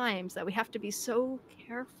those times that we have to be so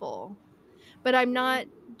careful. But I'm not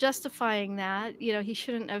justifying that. He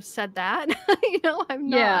shouldn't have said that. I'm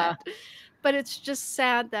not. Yeah. But it's just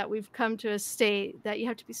sad that we've come to a state that you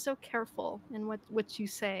have to be so careful in what you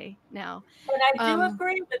say now. But I do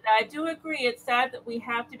agree with that. I do agree. It's sad that we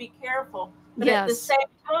have to be careful. But at the Yes. same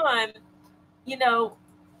time,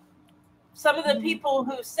 some of the people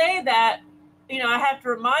who say that, I have to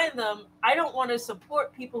remind them, I don't want to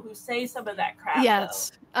support people who say some of that crap.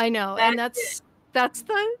 Yes, though. I know. And that's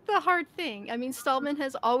the hard thing. I mean, Stallman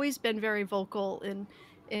has always been very vocal in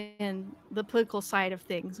the political side of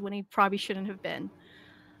things when he probably shouldn't have been.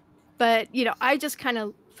 But, I just kind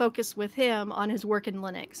of focus with him on his work in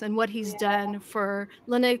Linux and what he's done for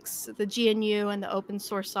Linux, the GNU, and the open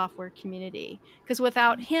source software community. Because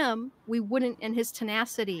without him, we wouldn't, and his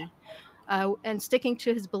tenacity and sticking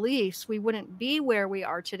to his beliefs, we wouldn't be where we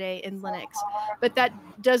are today in Linux. But that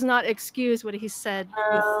does not excuse what he said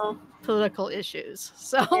with political issues.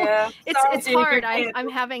 So it's hard. I'm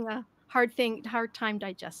having a hard time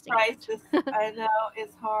digesting it. I know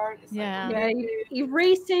it's hard. It's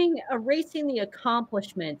Erasing the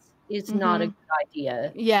accomplishments is not a good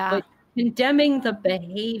idea. Yeah. But condemning the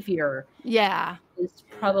behavior is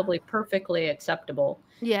probably perfectly acceptable.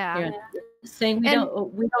 Yeah. Saying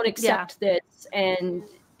we don't accept this, and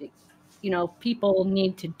people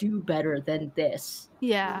need to do better than this.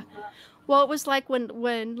 Yeah. Well, it was like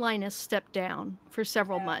when Linus stepped down for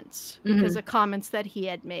several months because of comments that he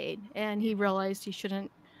had made, and he realized he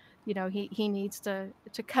shouldn't, he needs to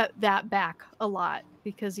cut that back a lot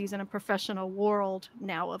because he's in a professional world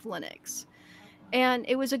now of Linux. And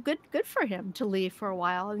it was a good for him to leave for a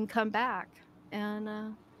while and come back.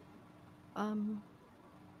 And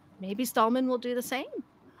maybe Stallman will do the same.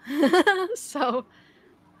 So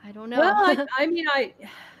I don't know. Well,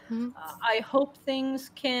 I hope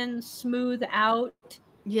things can smooth out.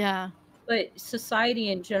 Yeah. But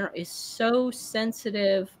society in general is so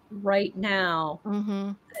sensitive right now.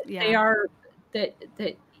 They are that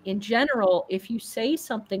in general, if you say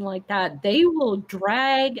something like that, they will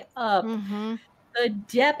drag up the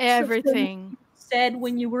depths everything of things you said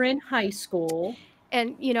when you were in high school.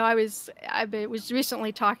 And I was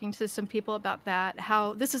recently talking to some people about that,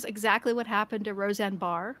 how this is exactly what happened to Roseanne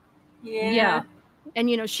Barr. Yeah.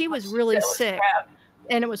 And she was really sick,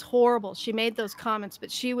 and it was horrible. She made those comments, but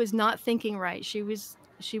she was not thinking right. She was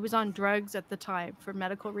on drugs at the time for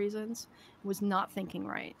medical reasons, was not thinking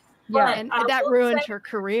right. Yeah. And that ruined her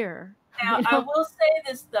career. Now, I will say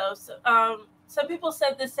this though. So, some people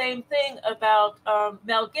said the same thing about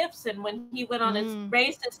Mel Gibson when he went on his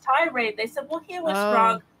racist tirade. They said, well, he was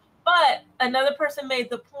strong. But another person made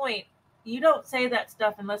the point, you don't say that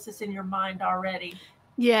stuff unless it's in your mind already.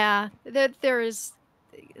 Yeah, there is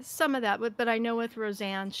some of that. But I know with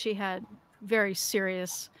Roseanne, she had very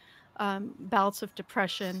serious bouts of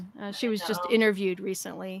depression. She was just interviewed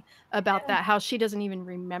recently about that, how she doesn't even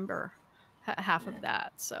remember half of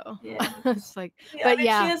that. So it's like, but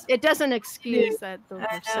it doesn't excuse that those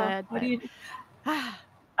were said. What but, do you?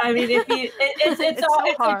 I mean, if you, it's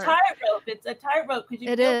a tightrope. It's a tightrope because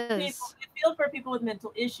you feel for people with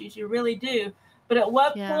mental issues. You really do. But at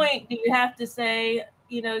what point do you have to say,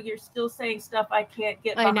 you're still saying stuff I can't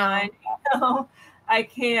get behind? I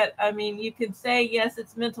can't. I mean, you can say yes,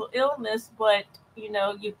 it's mental illness, but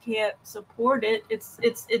you can't support it.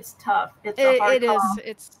 It's tough. It's a hard call.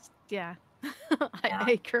 It's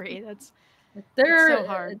I agree. It's so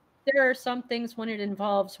hard. There are some things when it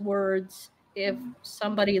involves words. If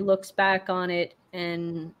somebody looks back on it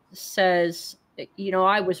and says,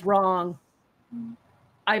 I was wrong,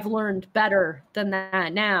 I've learned better than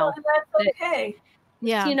that now. Well, that's okay.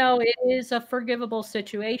 It is a forgivable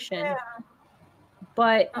situation. Yeah.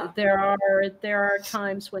 But there are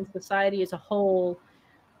times when society as a whole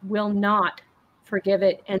will not forgive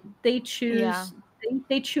it, and they choose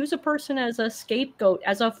they choose a person as a scapegoat,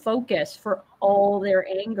 as a focus for all their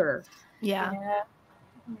anger. Yeah.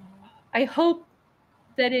 I hope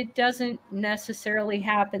that it doesn't necessarily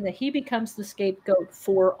happen that he becomes the scapegoat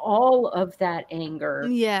for all of that anger.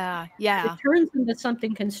 Yeah. It turns into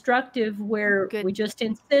something constructive where we just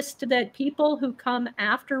insist that people who come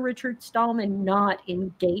after Richard Stallman not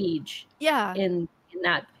engage in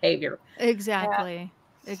that behavior. Exactly.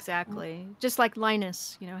 Just like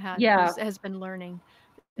Linus, has been learning.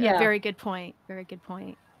 Very good point. Very good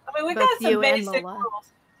point. I mean, we got some basic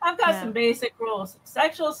rules. I've got some basic rules.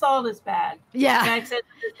 Sexual assault is bad. Yeah. Sexism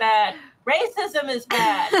is bad. Racism is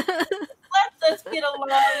bad. Let's get along.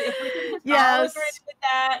 If we can just all agree with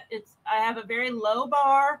that, I have a very low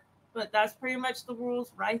bar, but that's pretty much the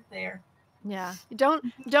rules right there. Yeah.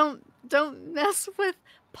 Don't mess with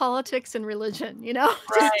politics and religion,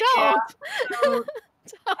 Just don't. Don't.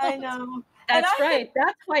 I know. That's right.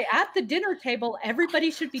 That's why at the dinner table,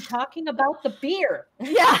 everybody should be talking about the beer.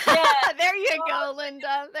 Yeah. There you go,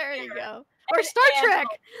 Linda. There you go. Or Star Trek.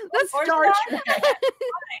 That's Star Trek.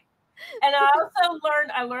 And I also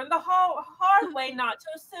learned the hard way not to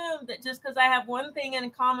assume that just because I have one thing in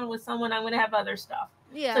common with someone, I'm going to have other stuff.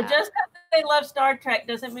 Yeah. So just because they love Star Trek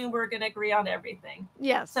doesn't mean we're going to agree on everything.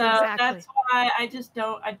 Yes, so that's why I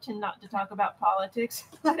tend not to talk about politics.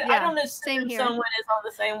 I don't assume someone is on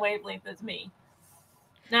the same wavelength as me.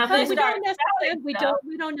 Now, if we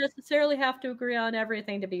don't necessarily have to agree on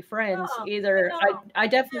everything to be friends either. No. I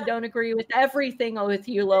definitely don't agree with everything with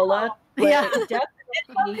you, Lola. No.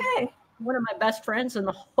 Definitely one of my best friends in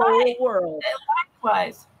the whole world. And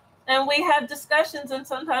likewise. And we have discussions, and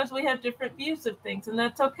sometimes we have different views of things, and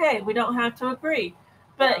that's okay. We don't have to agree.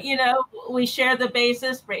 But, we share the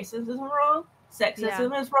basis. Racism is wrong.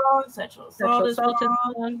 Sexism is wrong. Sexual assault is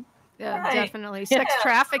wrong. Yeah, definitely. Sex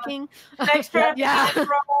trafficking. Sex trafficking is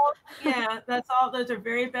wrong. Yeah, that's all. Those are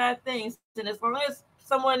very bad things. And as long as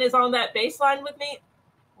someone is on that baseline with me,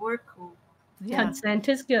 we're cool. Yeah. Consent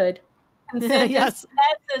is good. Consent is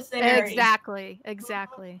necessary.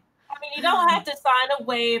 Exactly. I mean, you don't have to sign a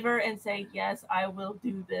waiver and say, yes, I will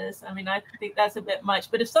do this. I mean, I think that's a bit much.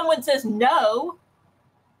 But if someone says no,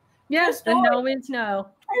 yes, then no means no.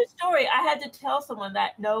 True story. I had to tell someone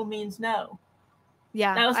that no means no.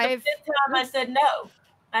 Yeah. That was the fifth time I said no.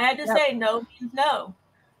 I had to say no means no.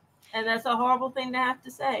 And that's a horrible thing to have to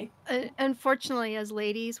say. Unfortunately, as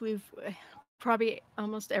ladies, we've probably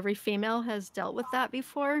almost every female has dealt with that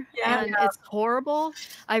before. Yeah. And it's horrible.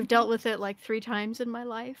 I've dealt with it like 3 times in my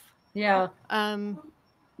life. Yeah. And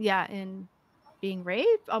being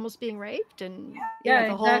raped, almost being raped, and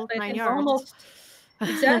the whole 9 yards.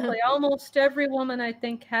 Almost every woman I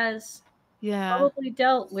think has probably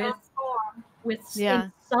dealt with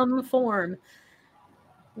in some form.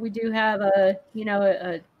 We do have a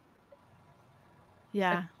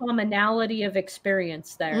commonality of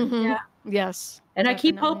experience there. Mm-hmm. Yeah. Yes. And definitely.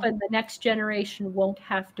 I keep hoping the next generation won't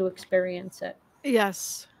have to experience it.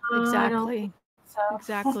 Yes. Exactly.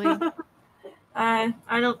 Exactly. I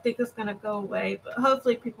don't think it's going to go away, but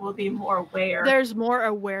hopefully people will be more aware. There's more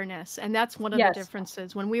awareness, and that's one of the Yes.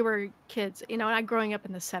 differences. When we were kids, you know, and I growing up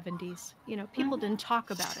in the 70s, you know, people Mhm. didn't talk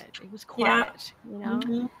about it. It was Yeah. quiet, you know.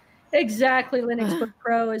 Mhm. Exactly, Linux Book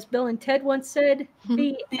Pro, as Bill and Ted once said,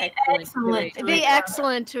 be Be excellent. excellent. to to Be each other.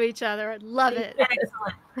 excellent to each other. I love Be it.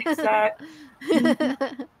 excellent. Exactly.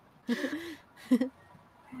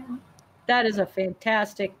 That is a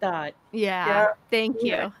fantastic thought. Yeah, Yeah. thank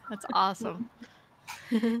Yeah. you. That's awesome.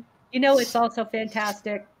 You know, it's also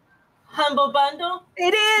fantastic. Humble Bundle.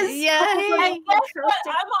 It is. Yay. And guess what?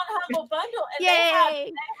 I'm on Humble Bundle, and they have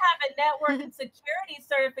Yay. a network and security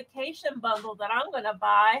certification bundle that I'm going to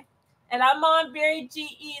buy, and I'm on Beery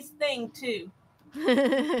GE's thing too.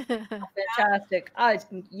 Fantastic.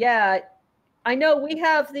 Yeah, I know we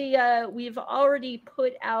have we've already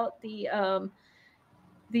put out the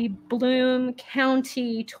Bloom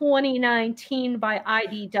County 2019 by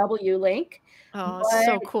IDW link. Oh,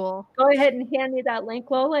 so But cool. go ahead and hand me that link,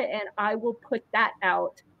 Lola, and I will put that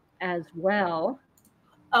out as well.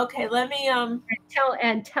 Okay, let me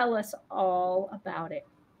Tell us all about it.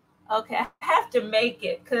 Okay, I have to make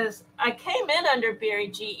it because I came in under Beery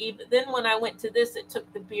GE, but then when I went to this, it took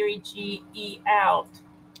the Beery GE out.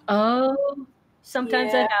 Oh,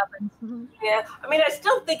 sometimes Yeah. that happens. Mhm. Yeah, I mean, I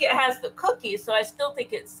still think it has the cookies, so I still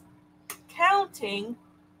think it's counting.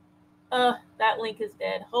 That link is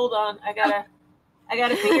dead. Hold on, I gotta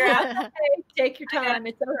figure out. Hey, take your time.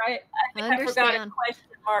 It's all right. I think I forgot a Understand. question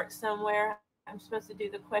mark somewhere. I'm supposed to do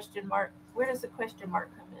the question mark. Where does the question mark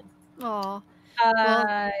come in? Oh,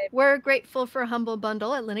 Uh, we're grateful for Humble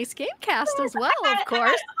Bundle at Linux Gamecast as well, of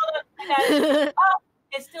course. I got it. Oh,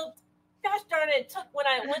 it's still. Gosh darn it! It took when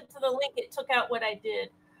I went to the link. It took out what I did.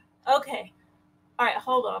 Okay. All right.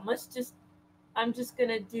 Hold on. I'm just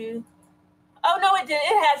gonna do. Oh no! It did.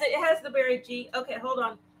 It has it. It has the Beery G. Okay. Hold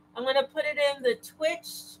on. I'm gonna put it in the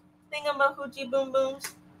Twitch thingamahoochie boom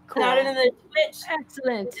booms. Cool. Got it in the Twitch.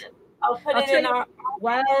 excellent. I'll put I'll it tell in you- our.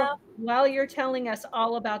 While you're telling us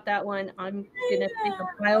all about that one, I'm gonna take a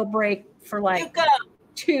bio break for You like go.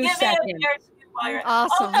 2 Give seconds. me a Beery scoop while you're.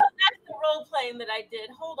 Awesome. Oh no, that's the role playing that I did.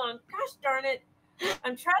 Hold on. Gosh darn it.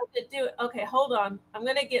 I'm trying to do it. Okay, hold on. I'm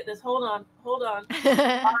gonna get this. Hold on.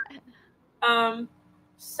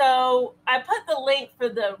 So I put the link for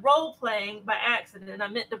the role playing by accident. I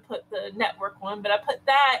meant to put the network one, but I put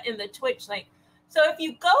that in the Twitch link. So if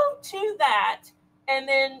you go to that and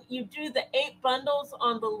then you do the 8 bundles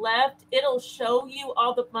on the left, it'll show you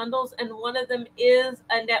all the bundles, and one of them is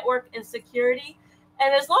a network and security.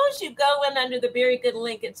 And as long as you go in under the Very Good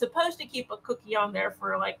link, it's supposed to keep a cookie on there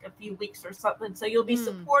for like a few weeks or something. So you'll be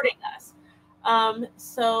supporting us.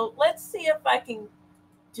 So let's see if I can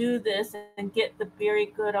do this and get the Very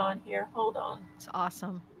Good on here. Hold on. It's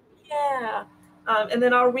awesome. Yeah. And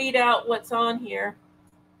then I'll read out what's on here.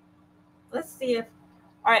 Let's see if.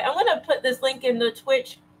 All right, I'm going to put this link in the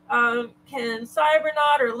Twitch. Can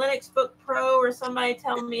Cybernaut or Linux Book Pro or somebody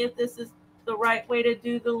tell me if this is the right way to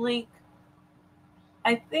do the link?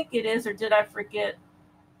 I think it is, or did I forget?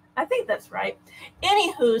 I think that's right.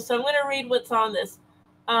 Anywho, so I'm going to read what's on this.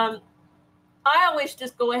 I always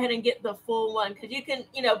just go ahead and get the full one because you can,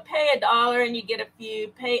 pay $1 and you get a few,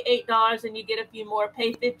 pay $8 and you get a few more,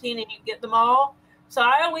 pay $15 and you get them all. So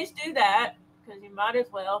I always do that because you might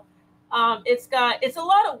as well. It's a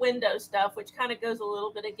lot of Windows stuff, which kind of goes a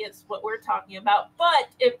little bit against what we're talking about. But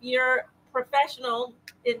if you're professional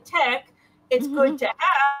in tech, it's good to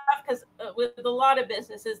have because with a lot of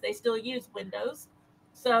businesses, they still use Windows.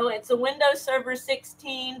 So it's a Windows Server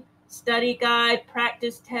 16 study guide,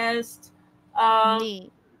 practice test.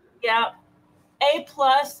 Neat. Yeah. A+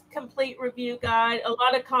 complete review guide, a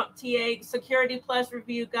lot of CompTIA, Security Plus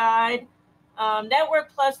review guide,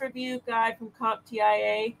 Network Plus review guide from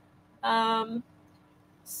CompTIA,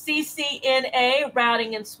 CCNA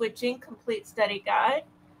routing and switching complete study guide,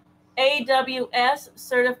 AWS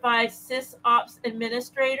certified SysOps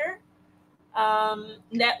administrator,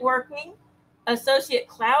 networking, associate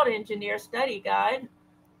cloud engineer study guide,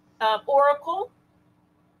 Oracle,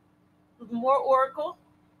 more Oracle.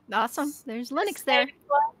 Awesome. There's Linux there.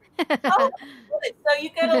 Oh, so you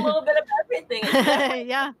get a little bit of everything.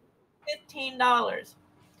 Yeah. $15.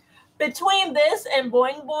 Between this and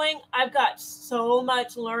Boing Boing, I've got so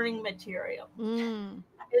much learning material.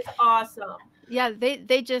 It's awesome. Yeah,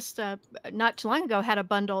 they just not too long ago had a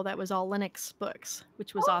bundle that was all Linux books,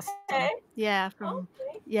 which was awesome. Yeah, yeah.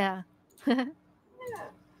 Yeah.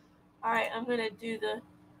 All right, I'm gonna do the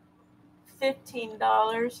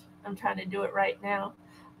 $15. I'm trying to do it right now.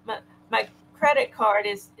 My credit card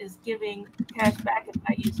is giving cash back if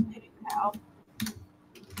I use PayPal.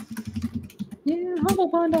 Yeah, Humble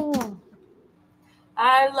Bundle.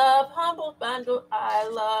 I love Humble Bundle. I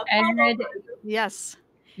love Humble And Bundle. Yes.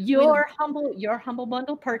 your humble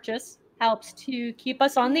bundle purchase helps to keep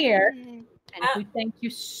us on the air. Yay. And we thank you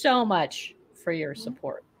so much for your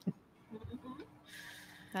support. Mhm.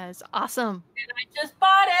 That is awesome. And I just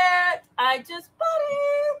bought it. I just bought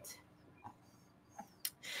it.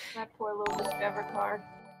 My poor little Discover card.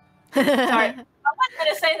 Sorry. I wasn't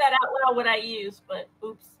going to say that out loud what I use, but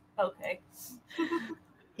oops. Okay.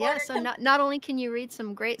 Yeah, so not only can you read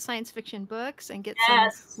some great science fiction books and get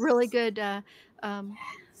Yes. some really good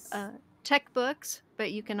tech books,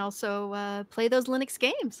 but you can also play those Linux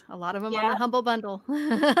games. A lot of them on the Humble Bundle.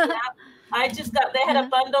 Yeah. I just got, they had a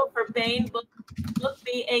bundle for Bane book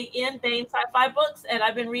BAN, Bane sci-fi books, and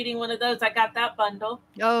I've been reading one of those. I got that bundle.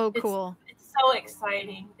 Oh, cool. It's so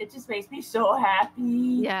exciting. It just makes me so happy.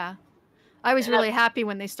 Yeah. I was And really happy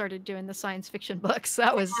when they started doing the science fiction books.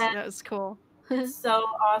 That was cool. It's so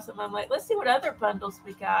awesome. I'm like, let's see what other bundles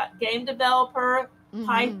we got. Game developer, Mhm.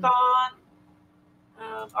 Python,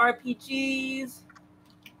 RPGs.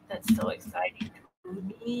 That's so exciting to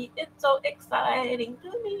me. It's so exciting to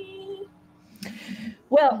me.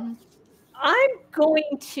 Well, I'm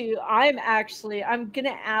going to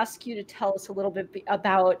ask you to tell us a little bit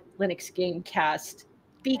about Linux Gamecast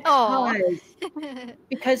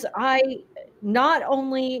because I not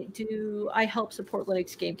only do I help support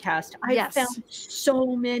Linux Gamecast, I found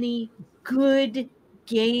so many good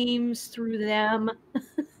games through them.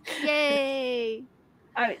 Yay!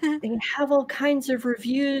 They have all kinds of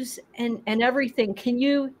reviews and everything. Can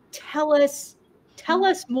you tell us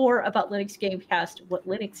more about Linux Gamecast, what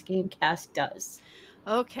Linux Gamecast does?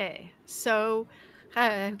 Okay, so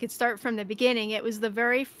we could start from the beginning. It was the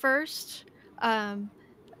very first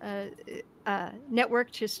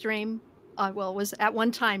network to stream. Well, it was at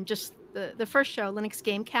one time just the first show, Linux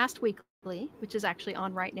Gamecast Weekly, which is actually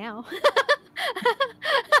on right now.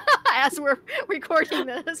 As we're recording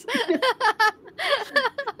this.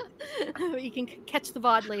 You can catch the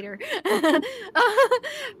VOD later.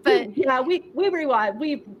 But yeah, we rewind.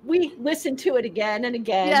 We listen to it again and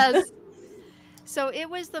again. Yes. So it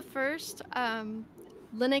was the first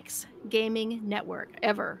Linux gaming network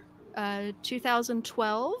ever.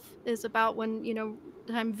 2012 is about when,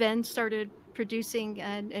 time Venn started producing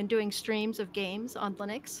and doing streams of games on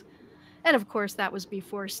Linux. And of course, that was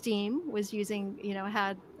before Steam was using,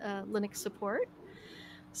 had Linux support.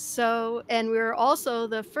 So, and we were also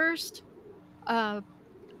the first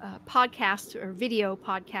podcast or video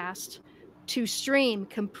podcast to stream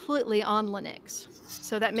completely on Linux.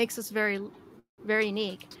 So that makes us very, very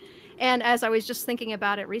unique. And as I was just thinking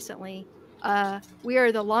about it recently, we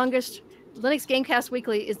are the longest. Linux Gamecast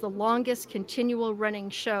Weekly is the longest continual running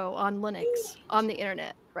show on Linux on the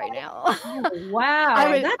internet right now. Oh, wow.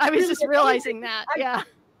 I was just realizing that. Yeah.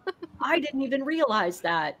 I didn't even realize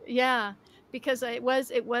that. Yeah, because it was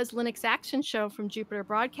Linux Action Show from Jupiter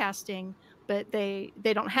Broadcasting, but they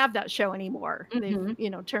don't have that show anymore. Mhm.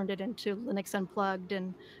 They've turned it into Linux Unplugged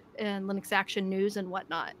and Linux Action News and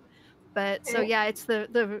whatnot. But so yeah, it's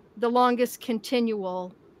the longest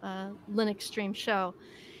continual Linux stream show.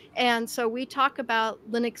 And so we talk about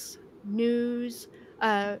Linux news,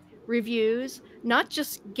 reviews, not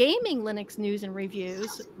just gaming Linux news and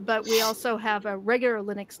reviews, but we also have a regular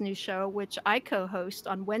Linux news show, which I co-host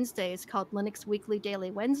on Wednesdays called Linux Weekly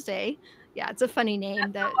Daily Wednesday. Yeah, it's a funny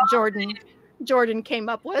name that Jordan came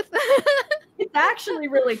up with. It's actually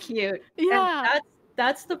really cute. Yeah. And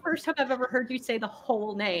that's the first time I've ever heard you say the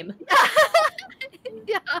whole name.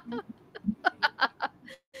 Yeah.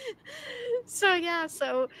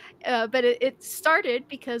 But it started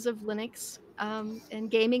because of Linux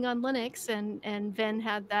and gaming on Linux, and Venn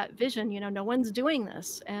had that vision, no one's doing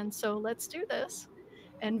this, and so let's do this.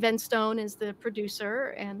 And Venn Stone is the producer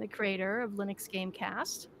and the creator of Linux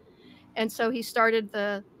Gamecast, and so he started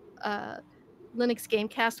the Linux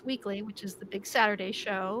Gamecast Weekly, which is the big Saturday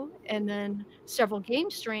show, and then several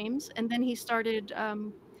game streams, and then he started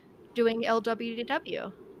doing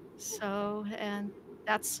LWDW. So, and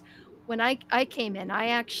that's when I came in.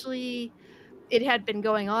 It had been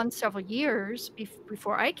going on several years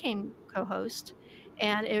before I came co-host,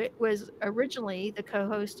 and it was originally the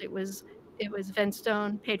co-host. It was Venn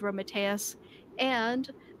Stone, Pedro Mateus, and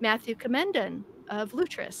Matthew Commendon of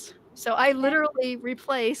Lutris. So I literally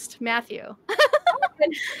replaced Matthew.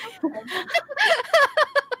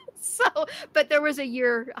 So, but there was a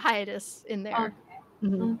year hiatus in there.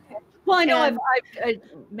 Mm-hmm. Well, I know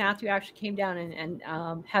Matthew actually came down and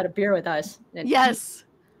had a beer with us. And yes.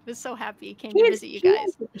 I was so happy he came to visit you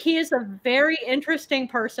guys. He is a very interesting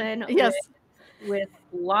person. Yes. With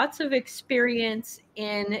lots of experience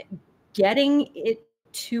in getting it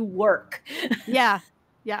to work. Yeah.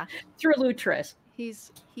 Yeah. Through Lutris.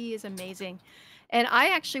 He is amazing. And I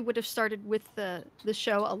actually would have started with the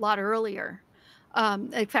show a lot earlier.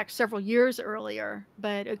 In fact, several years earlier,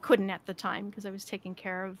 but I couldn't at the time because I was taking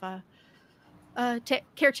care of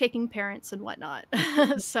caretaking parents and whatnot.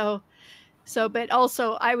 But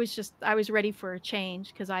also I was ready for a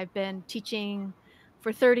change because I've been teaching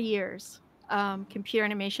for 30 years, computer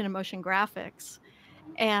animation and motion graphics,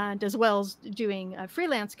 and as well as doing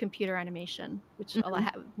freelance computer animation, which I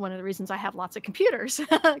have, one of the reasons I have lots of computers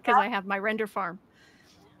because I have my render farm.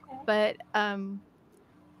 But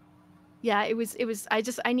yeah, it was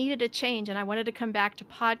I needed a change, and I wanted to come back to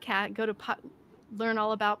learn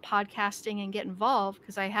all about podcasting and get involved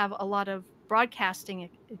because I have a lot of broadcasting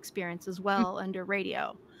experience as well under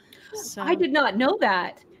radio. So I did not know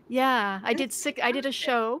that. yeah, I did a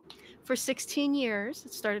show for 16 years.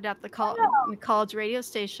 It started at the college radio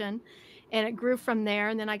station, and it grew from there.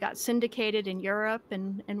 And then I got syndicated in Europe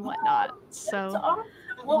and whatnot. So That's awesome.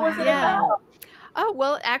 What was it yeah. about? Oh,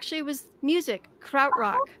 well, actually it was music,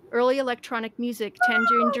 krautrock, early electronic music,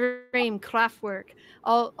 Tangerine Dream, Kraftwerk,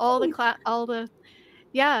 all the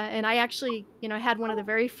yeah, and I actually, had one of the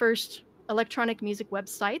very first electronic music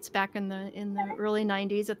websites back in the early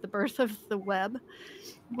 90s at the birth of the web.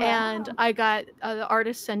 And I got the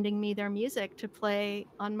artists sending me their music to play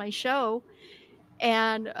on my show.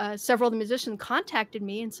 And several of the musicians contacted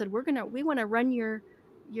me and said, we want to run your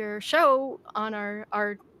show on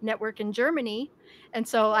our network in Germany. And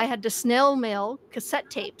so I had to snail mail cassette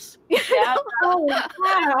tapes. Yeah. Oh,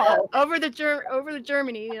 wow. over the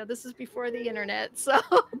Germany. This is before the internet. So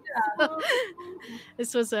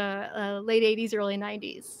this was late 80s, early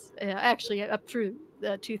 90s, actually up through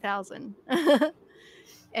 2000.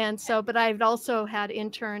 And so, but I've also had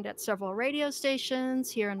interned at several radio stations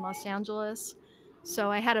here in Los Angeles. So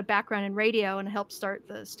I had a background in radio and helped start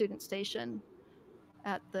the student station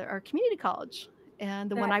at our community college and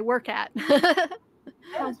the one I work at.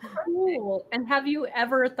 That's cool. And have you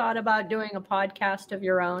ever thought about doing a podcast of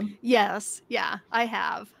your own? Yes. Yeah, I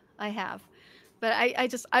have. But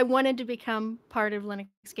I wanted to become part of Linux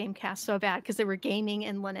Gamecast so bad because they were gaming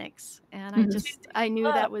in Linux. And I knew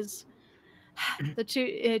that was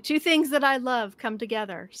the two things that I love come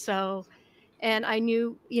together. So, and I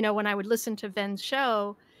knew, when I would listen to Ven's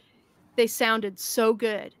show, they sounded so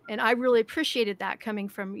good. And I really appreciated that coming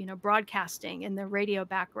from, broadcasting and the radio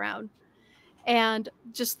background. And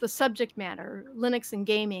just the subject matter, Linux and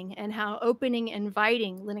gaming, and how opening and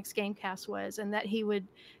inviting Linux Gamecast was, and that he would,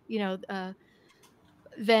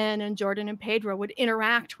 Ven and Jordan and Pedro would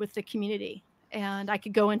interact with the community, and I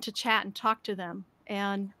could go into chat and talk to them,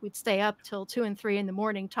 and we'd stay up till 2 and 3 in the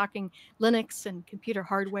morning talking Linux and computer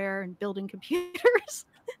hardware and building computers.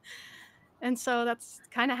 And so that's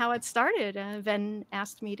kind of how it started. Ven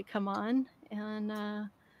asked me to come on, and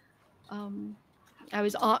I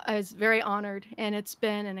was very honored, and it's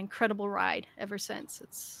been an incredible ride ever since.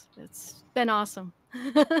 It's been awesome.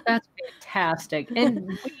 That's fantastic.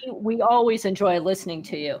 And we always enjoy listening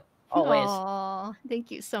to you. Always. Oh, thank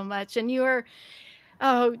you so much. And you are,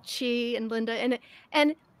 Chi and Linda,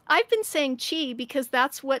 and I've been saying Chi because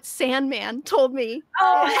that's what Sandman told me.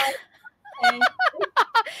 Oh,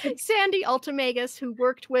 Sandy Altamegas, who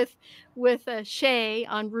worked with Shay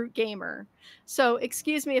on Root Gamer. So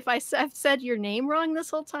excuse me if I've said your name wrong this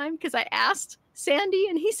whole time because I asked Sandy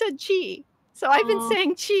and he said Chi. So I've been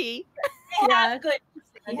saying Chi. Yeah, good.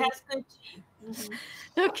 He has good Chi. Mm-hmm.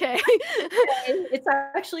 Okay. It's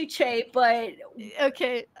actually Che, but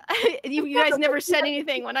okay. You guys never said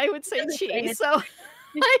anything when I would say Chi, so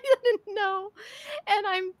I didn't know,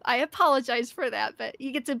 and I apologize for that. But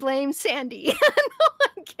you get to blame Sandy.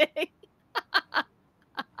 Okay.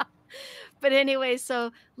 But anyway,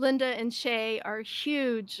 so Linda and Shay are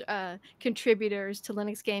huge contributors to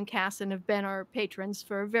Linux Gamecast and have been our patrons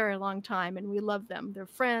for a very long time, and we love them. They're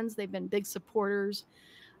friends. They've been big supporters.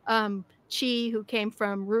 Chi, who came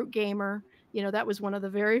from Root Gamer, that was one of the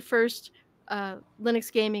very first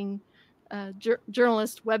Linux gaming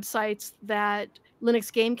journalist websites that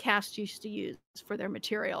Linux Gamecast used to use for their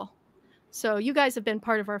material. So you guys have been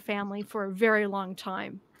part of our family for a very long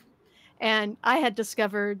time. And I had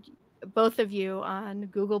discovered both of you on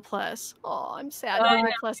Google Plus. Oh, I'm sad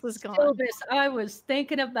Google Plus was gone. I was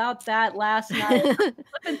thinking about that last night.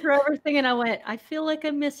 Looking through everything, and I went, I feel like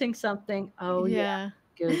I'm missing something. Oh yeah,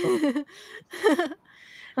 Google.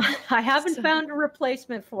 I haven't found a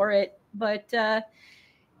replacement for it, but at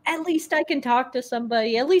least I can talk to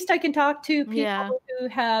somebody. At least I can talk to people who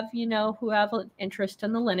have, who have an interest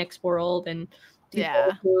in the Linux world, and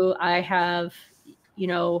people who I have,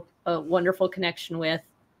 a wonderful connection with.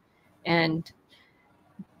 And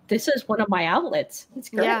this is one of my outlets. It's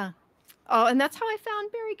great. Yeah. Oh, and that's how I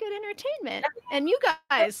found Very Good Entertainment. And you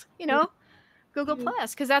guys, Google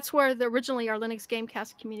Plus, because that's where originally our Linux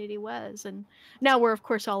Gamecast community was. And now we're, of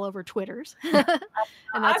course, all over Twitters. And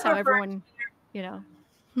that's how everyone,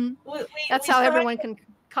 that's how everyone can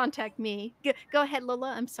contact me. Go ahead,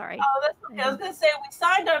 Lola. I'm sorry. Oh, that's okay. I was going to say, we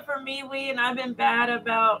signed up for MeWe, and I've been bad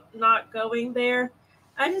about not going there.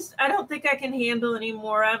 I don't think I can handle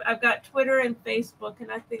anymore. I've got Twitter and Facebook, and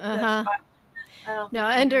I think that's fine.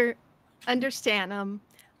 No, understand.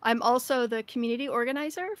 I'm also the community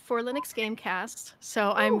organizer for Linux Gamecast,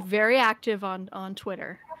 so I'm very active on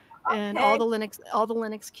Twitter and all the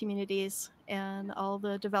Linux communities and all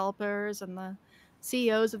the developers and the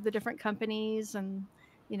CEOs of the different companies. And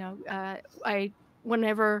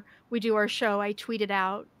whenever we do our show, I tweet it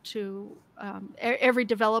out to every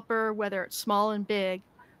developer, whether it's small and big,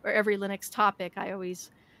 or every Linux topic. I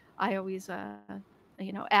always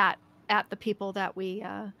at the people that we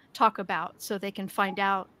talk about, so they can find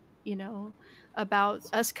out, about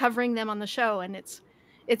us covering them on the show. And it's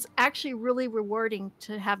actually really rewarding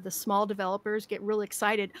to have the small developers get really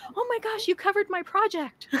excited. Oh my gosh, you covered my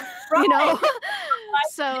project.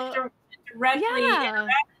 So directly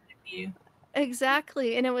interact with you.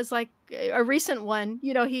 Exactly. And it was like a recent one,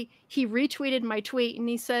 he retweeted my tweet, and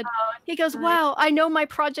he goes, wow, I know my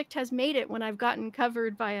project has made it when I've gotten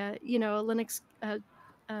covered by a Linux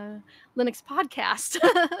podcast.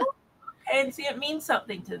 And see, it means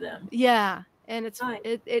something to them. Yeah. And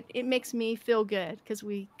it makes me feel good, because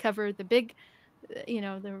we cover the big,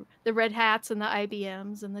 the Red Hats and the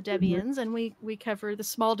IBMs and the Debians, and we cover the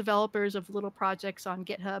small developers of little projects on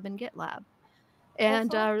GitHub and GitLab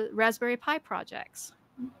and Raspberry Pi projects.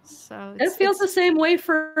 So it feels the same way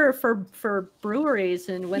for breweries.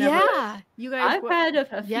 And whenever you guys, I've had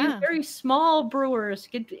a few very small brewers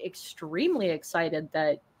get extremely excited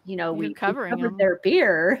that we covered their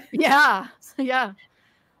beer. Yeah.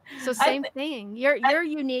 So same thing. You're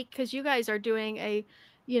unique, because you guys are doing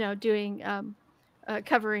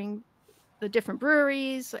covering the different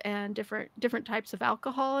breweries and different types of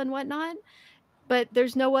alcohol and whatnot. But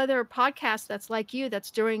there's no other podcast that's like you,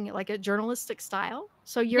 that's doing like a journalistic style.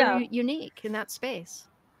 So you're unique in that space.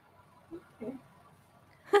 Okay.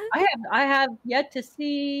 I have yet to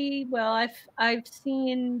see. Well, I've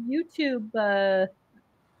seen YouTube.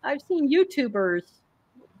 I've seen YouTubers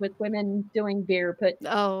with women doing beer, but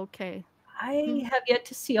okay. I have yet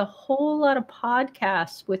to see a whole lot of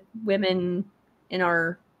podcasts with women in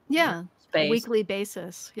our space. Weekly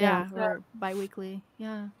basis, or biweekly,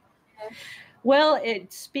 Well,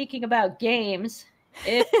 speaking about games,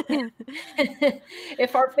 if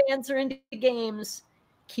our fans are into games,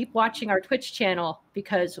 keep watching our Twitch channel,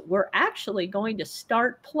 because we're actually going to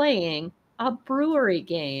start playing a brewery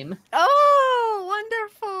game. Oh,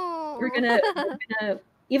 wonderful! We're gonna,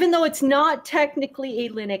 even though it's not technically a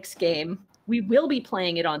Linux game, we will be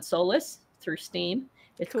playing it on Solus through Steam.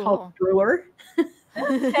 It's called Brewer.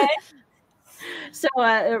 Okay. So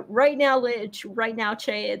right now,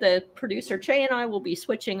 Che, the producer, Che, and I will be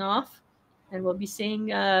switching off, and we'll be seeing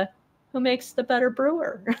who makes the better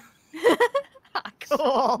brewer.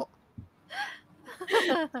 Cool.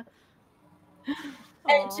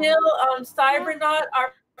 And Jill, Cybernaut,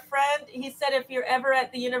 our friend, he said if you're ever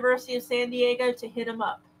at the University of San Diego, to hit him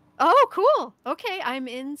up. Oh, cool. Okay, I'm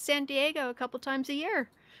in San Diego a couple times a year.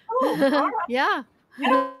 Oh, all right. Yeah.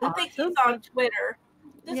 I don't think he's on Twitter.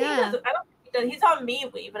 I don't think he does. He's on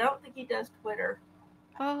MeWe, but I don't think he does Twitter.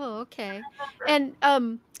 Oh, okay. And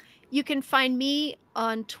you can find me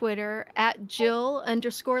on Twitter at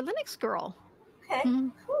Jill_LinuxGirl. Okay,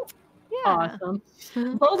 cool. Yeah. Awesome.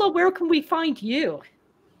 Lola, where can we find you?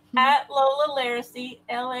 At Lola Lariscy,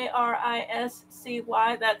 Lariscy.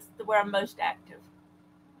 That's where I'm most active.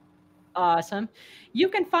 Awesome. You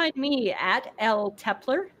can find me at L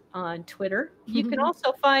Tepler on Twitter. You can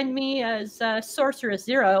also find me as Sorceress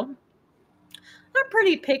Zero. I'm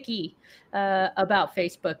pretty picky about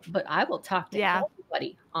Facebook, but I will talk to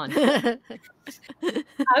everybody on Twitter. I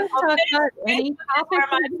will talk about any topic where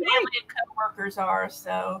my family and coworkers are,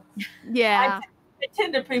 so yeah. I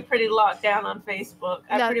tend to be pretty locked down on Facebook.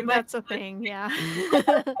 That's a thing,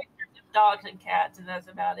 dogs and cats, and that's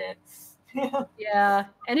about it. Yeah,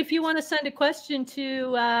 and if you want to send a question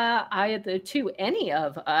to any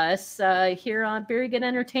of us here on Beery Good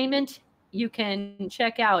Entertainment, you can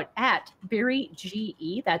check out at Beery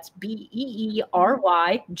GE. That's BEERYGE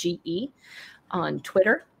on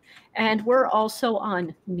Twitter, and we're also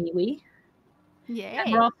on MeWe. Yeah,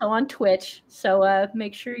 we're also on Twitch. So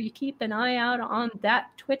make sure you keep an eye out on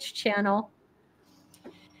that Twitch channel.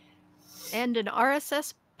 And an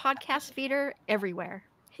RSS podcast feeder everywhere.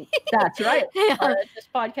 That's right. Yeah. This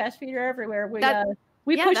podcast feed are everywhere. We Yeah,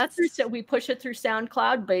 we push it through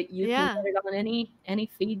SoundCloud, but you Yeah. can get it on any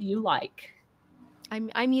feed you like.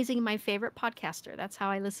 I'm using my favorite podcaster. That's how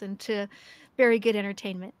I listen to very good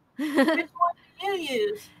entertainment. Which one do you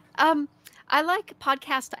use? I like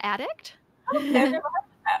Podcast Addict. Okay, I've never heard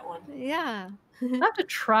of that one. Yeah. I have to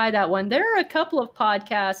try that one. There are a couple of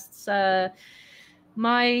podcasts.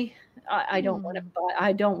 I don't want to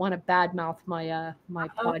badmouth my my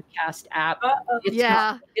podcast app.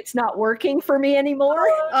 Uh-oh. It's not working for me anymore.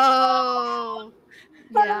 Oh.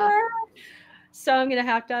 Yeah. So I'm gonna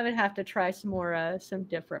have to try some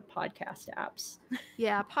different podcast apps.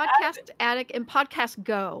 Yeah, Podcast Addict and Podcast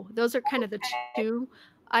Go. Those are kind of the two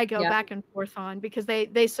I go back and forth on because they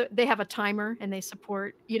have a timer and they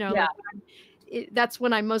support, that's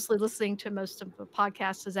when I'm mostly listening to most of the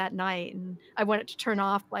podcasts is at night, and I want it to turn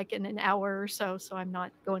off like in an hour or so I'm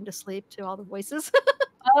not going to sleep to all the voices.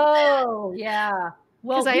 Oh, yeah.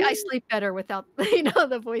 Well, Because I sleep better without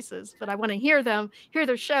the voices, but I want to hear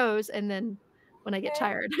their shows, and then when I get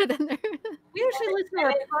tired, then they're we usually listen to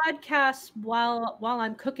our podcasts while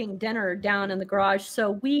I'm cooking dinner down in the garage.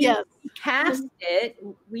 So we cast it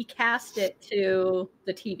to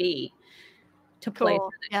the TV to play through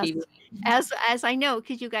the TV. As I know,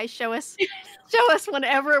 because you guys show us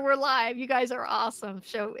whenever we're live. You guys are awesome.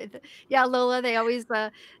 Lola, they always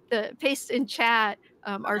the paste in chat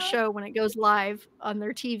our show when it goes live on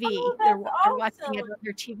their TV. They're watching it on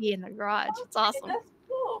their TV in the garage. It's awesome. That's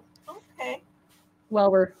cool. Okay. While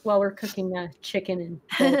we're cooking chicken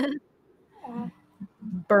and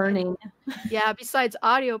burning. Yeah. Besides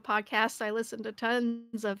audio podcasts, I listen to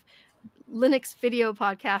tons of Linux video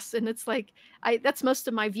podcasts, and it's like that's most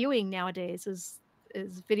of my viewing nowadays is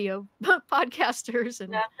video podcasters,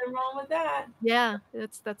 and nothing wrong with that. Yeah,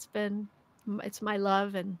 it's my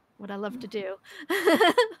love and what I love to do.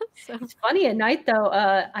 So. It's funny at night though.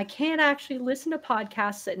 I can't actually listen to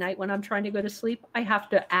podcasts at night when I'm trying to go to sleep. I have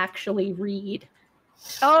to actually read.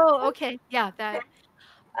 Oh, okay. Yeah, that.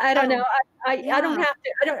 I don't know. I don't have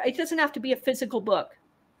to. It doesn't have to be a physical book.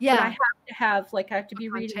 Yeah, but I have to be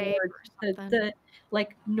reading more. The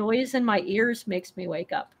like noise in my ears makes me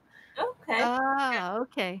wake up. Okay.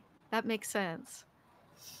 Okay. That makes sense.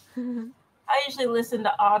 I usually listen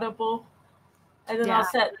to Audible, and then I'll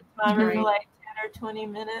set the timer for like 10 or 20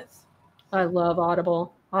 minutes. I love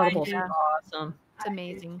Audible. Audible's awesome. It's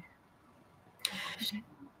amazing.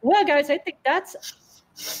 Well, guys, I think that's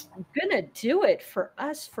gonna do it for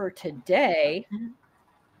us for today.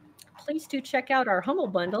 Please do check out our Humble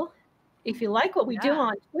Bundle. If you like what we do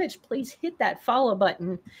on Twitch, please hit that follow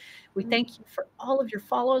button. We thank you for all of your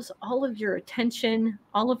follows, all of your attention,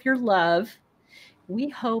 all of your love. We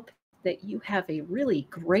hope that you have a really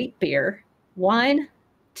great beer, wine,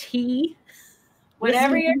 tea,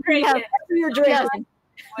 whatever you're drinking.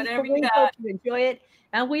 Whatever you got. Hope you enjoy it,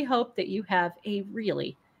 and we hope that you have a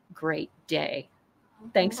really great day.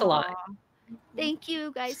 Thanks a lot. Thank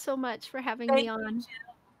you guys so much for having me on.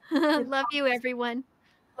 Love you, everyone.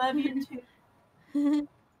 Love you too.